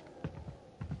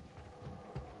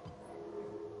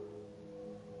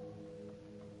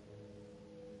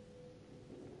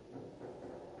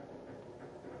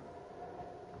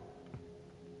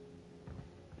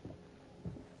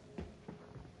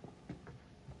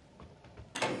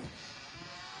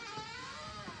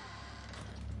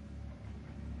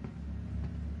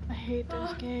 I hate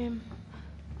this game.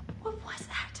 What was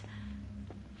that?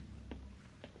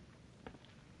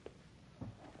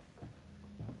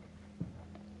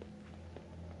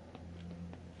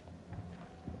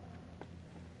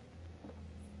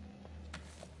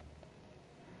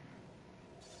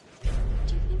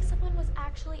 Do you think someone was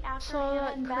actually after Saw Hannah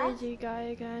that and Beth? crazy guy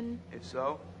again. If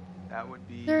so, That would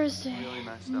be Thursday, really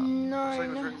messed up. Looks like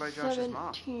it was written by Josh's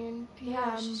mom. 9:17 p.m.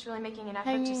 Yeah, she's really making an effort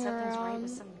to hanging set things right around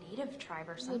with some native tribe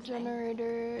or the something.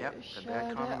 generator Yep, the shed.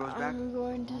 bad karma goes back I'm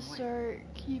going a to long way. start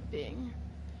keeping.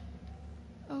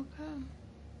 Okay.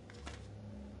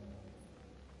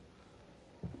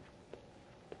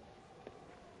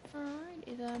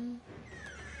 Alrighty then.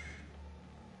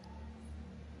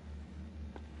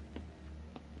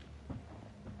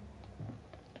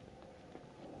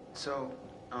 So,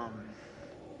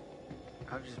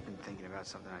 I've just been thinking about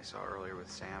something I saw earlier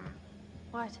with Sam.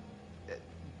 What?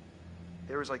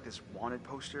 There was like this wanted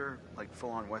poster, like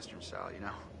full-on Western style, you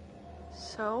know?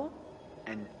 So?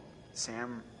 And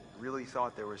Sam really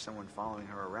thought there was someone following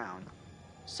her around.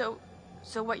 So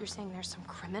what you're saying, there's some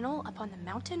criminal up on the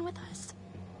mountain with us?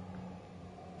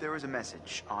 There was a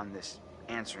message on this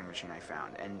answering machine I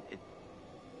found, and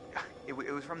it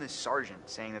was from this sergeant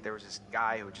saying that there was this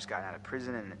guy who had just gotten out of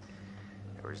prison and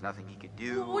there was nothing he could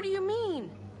do. What do you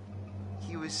mean?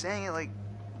 He was saying it like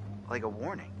a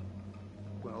warning.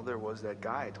 Well, there was that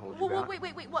guy I told you about.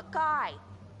 Wait, what guy?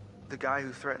 The guy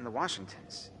who threatened the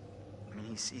Washingtons. I mean,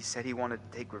 he said he wanted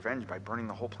to take revenge by burning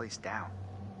the whole place down.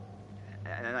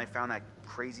 And then I found that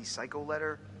crazy psycho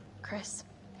letter. Chris,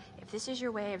 if this is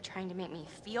your way of trying to make me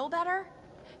feel better,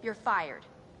 you're fired.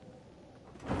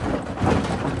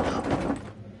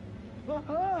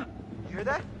 You hear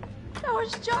that? That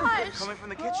was Josh! Coming from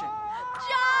the kitchen.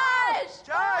 Josh!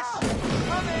 Josh!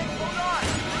 Coming! Hold on!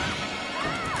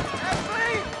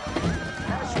 Ashley!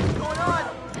 Ashley, what's going on?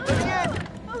 Let me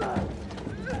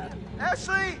in!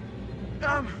 Ashley!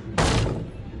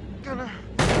 Gonna...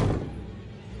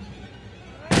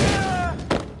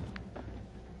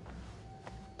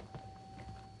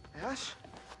 Ash?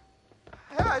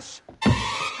 Ash!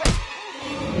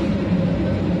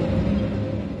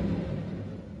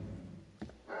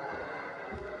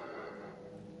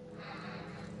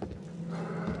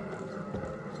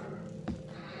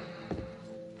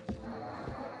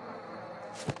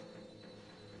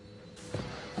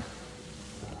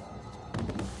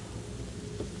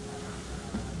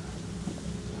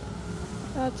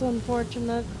 That's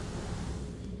unfortunate.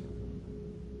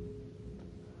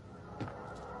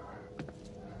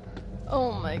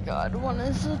 Oh my god, when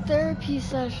is the therapy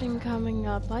session coming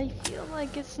up? I feel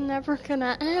like it's never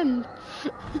gonna end.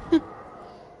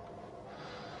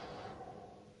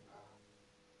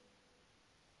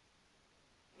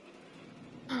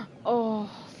 Oh,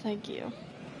 thank you.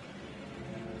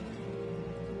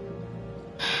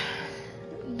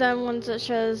 Then once it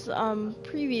shows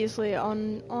previously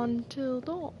on Till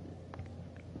Dawn.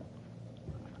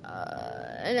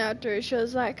 And after it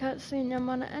shows that cutscene, I'm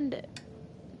gonna end it.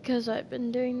 Because I've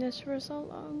been doing this for so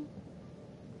long.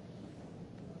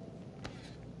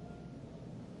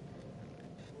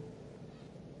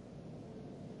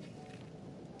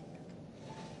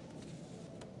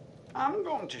 I'm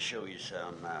going to show you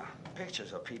some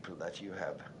pictures of people that you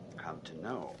have come to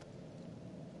know.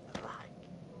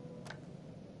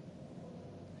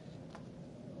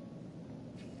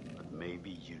 But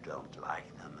maybe you don't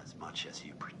like them as much as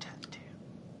you pretend to.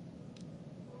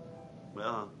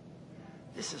 Well,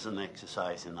 this is an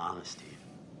exercise in honesty.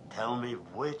 Tell me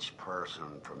which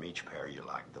person from each pair you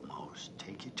like the most.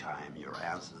 Take your time. Your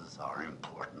answers are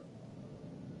important.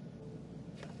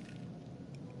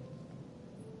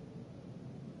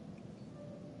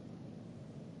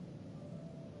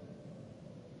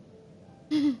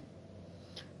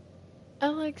 I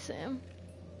like Sam.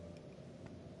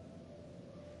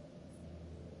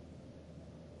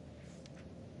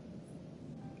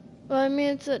 Well, I mean,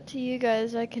 it's up to you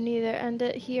guys. I can either end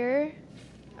it here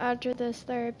after this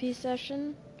therapy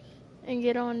session and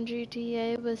get on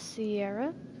GTA with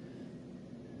Sierra,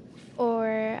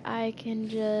 or I can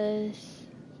just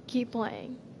keep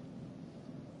playing.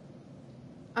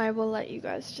 I will let you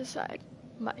guys decide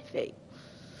my fate.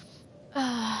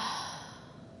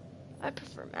 I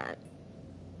prefer Matt.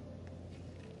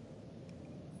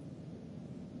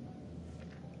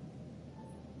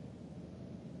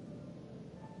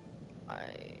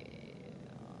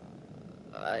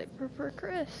 I prefer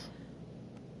Chris.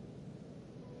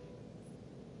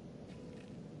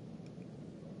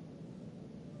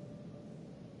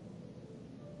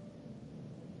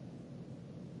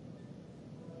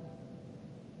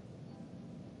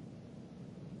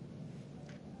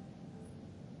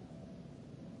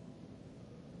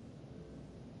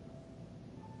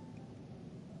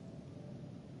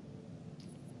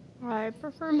 I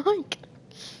prefer Mike.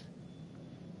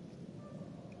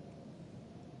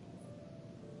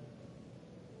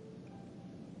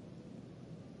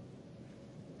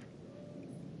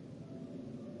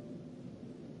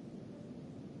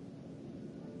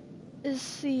 Is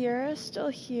Sierra still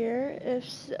here? If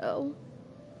so,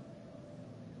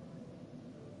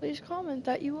 please comment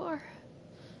that you are.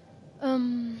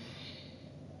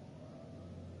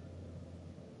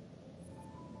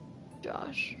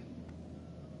 Josh.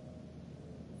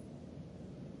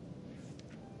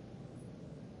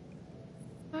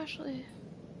 Ashley.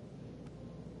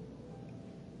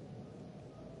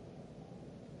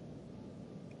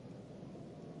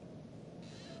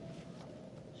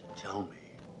 So tell me,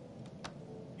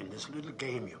 in this little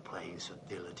game you're playing so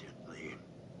diligently,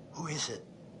 who is it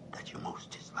that you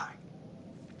most dislike?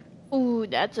 Ooh,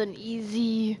 that's an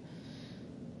easy.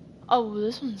 Oh,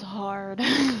 this one's hard.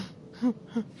 Do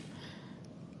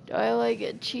I like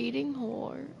a cheating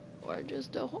whore or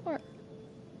just a whore?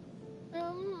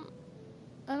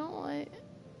 I don't like.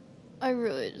 I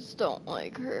really just don't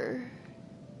like her.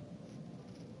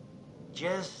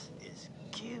 Jess is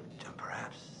cute and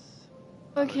perhaps.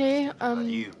 Okay.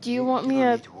 Do you want me don't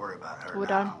to need to worry about her hold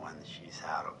now on? when she's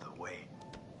out of the way.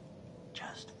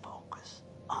 Just focus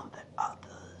on the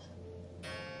others.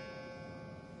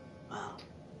 Well,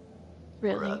 for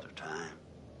Really? other time.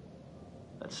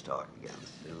 Let's talk again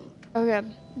soon. Okay.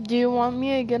 Do you want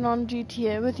me to get on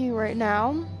GTA with you right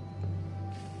now?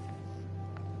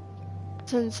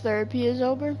 Since therapy is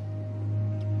over?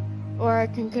 Or I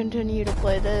can continue to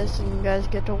play this and you guys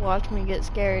get to watch me get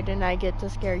scared and I get to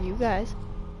scare you guys.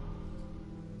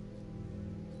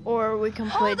 Or we can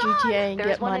play GTA and There's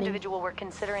get one money. individual we're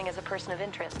considering as a person of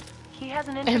interest. He has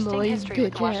an interesting Emily's history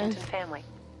with the bitch Washington ass. family.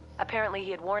 Apparently,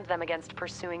 he had warned them against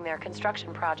pursuing their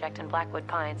construction project in Blackwood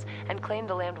Pines and claimed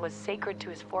the land was sacred to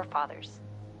his forefathers.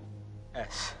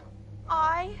 S.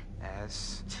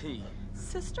 S. T.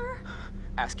 Sister?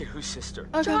 Ask it whose sister.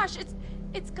 Okay. Josh,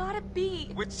 it's gotta be.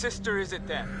 Which sister is it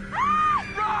then?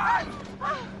 Run!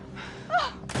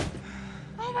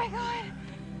 Oh my god.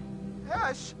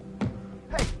 Hush!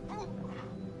 Hey!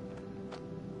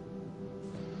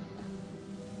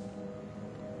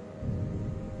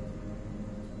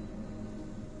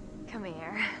 Come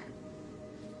here.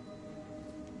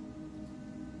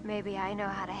 Maybe I know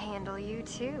how to handle you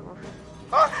too.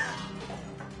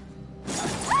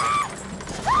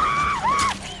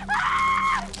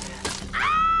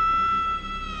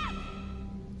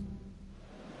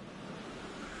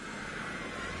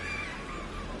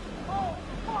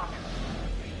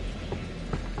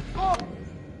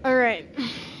 Alright.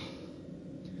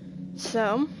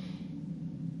 So,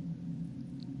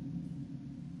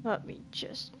 let me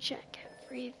just check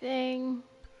everything.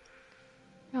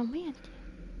 Romantic.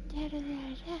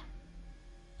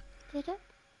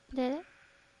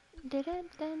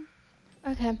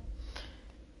 Okay.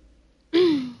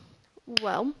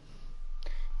 Well,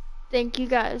 thank you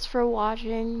guys for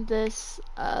watching this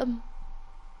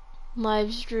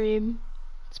live stream.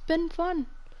 It's been fun.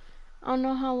 I don't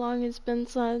know how long it's been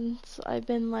since I've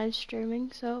been live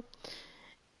streaming, so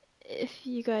if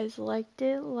you guys liked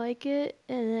it, like it,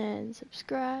 and then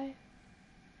subscribe,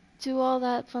 do all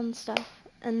that fun stuff,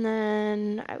 and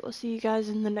then I will see you guys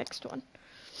in the next one.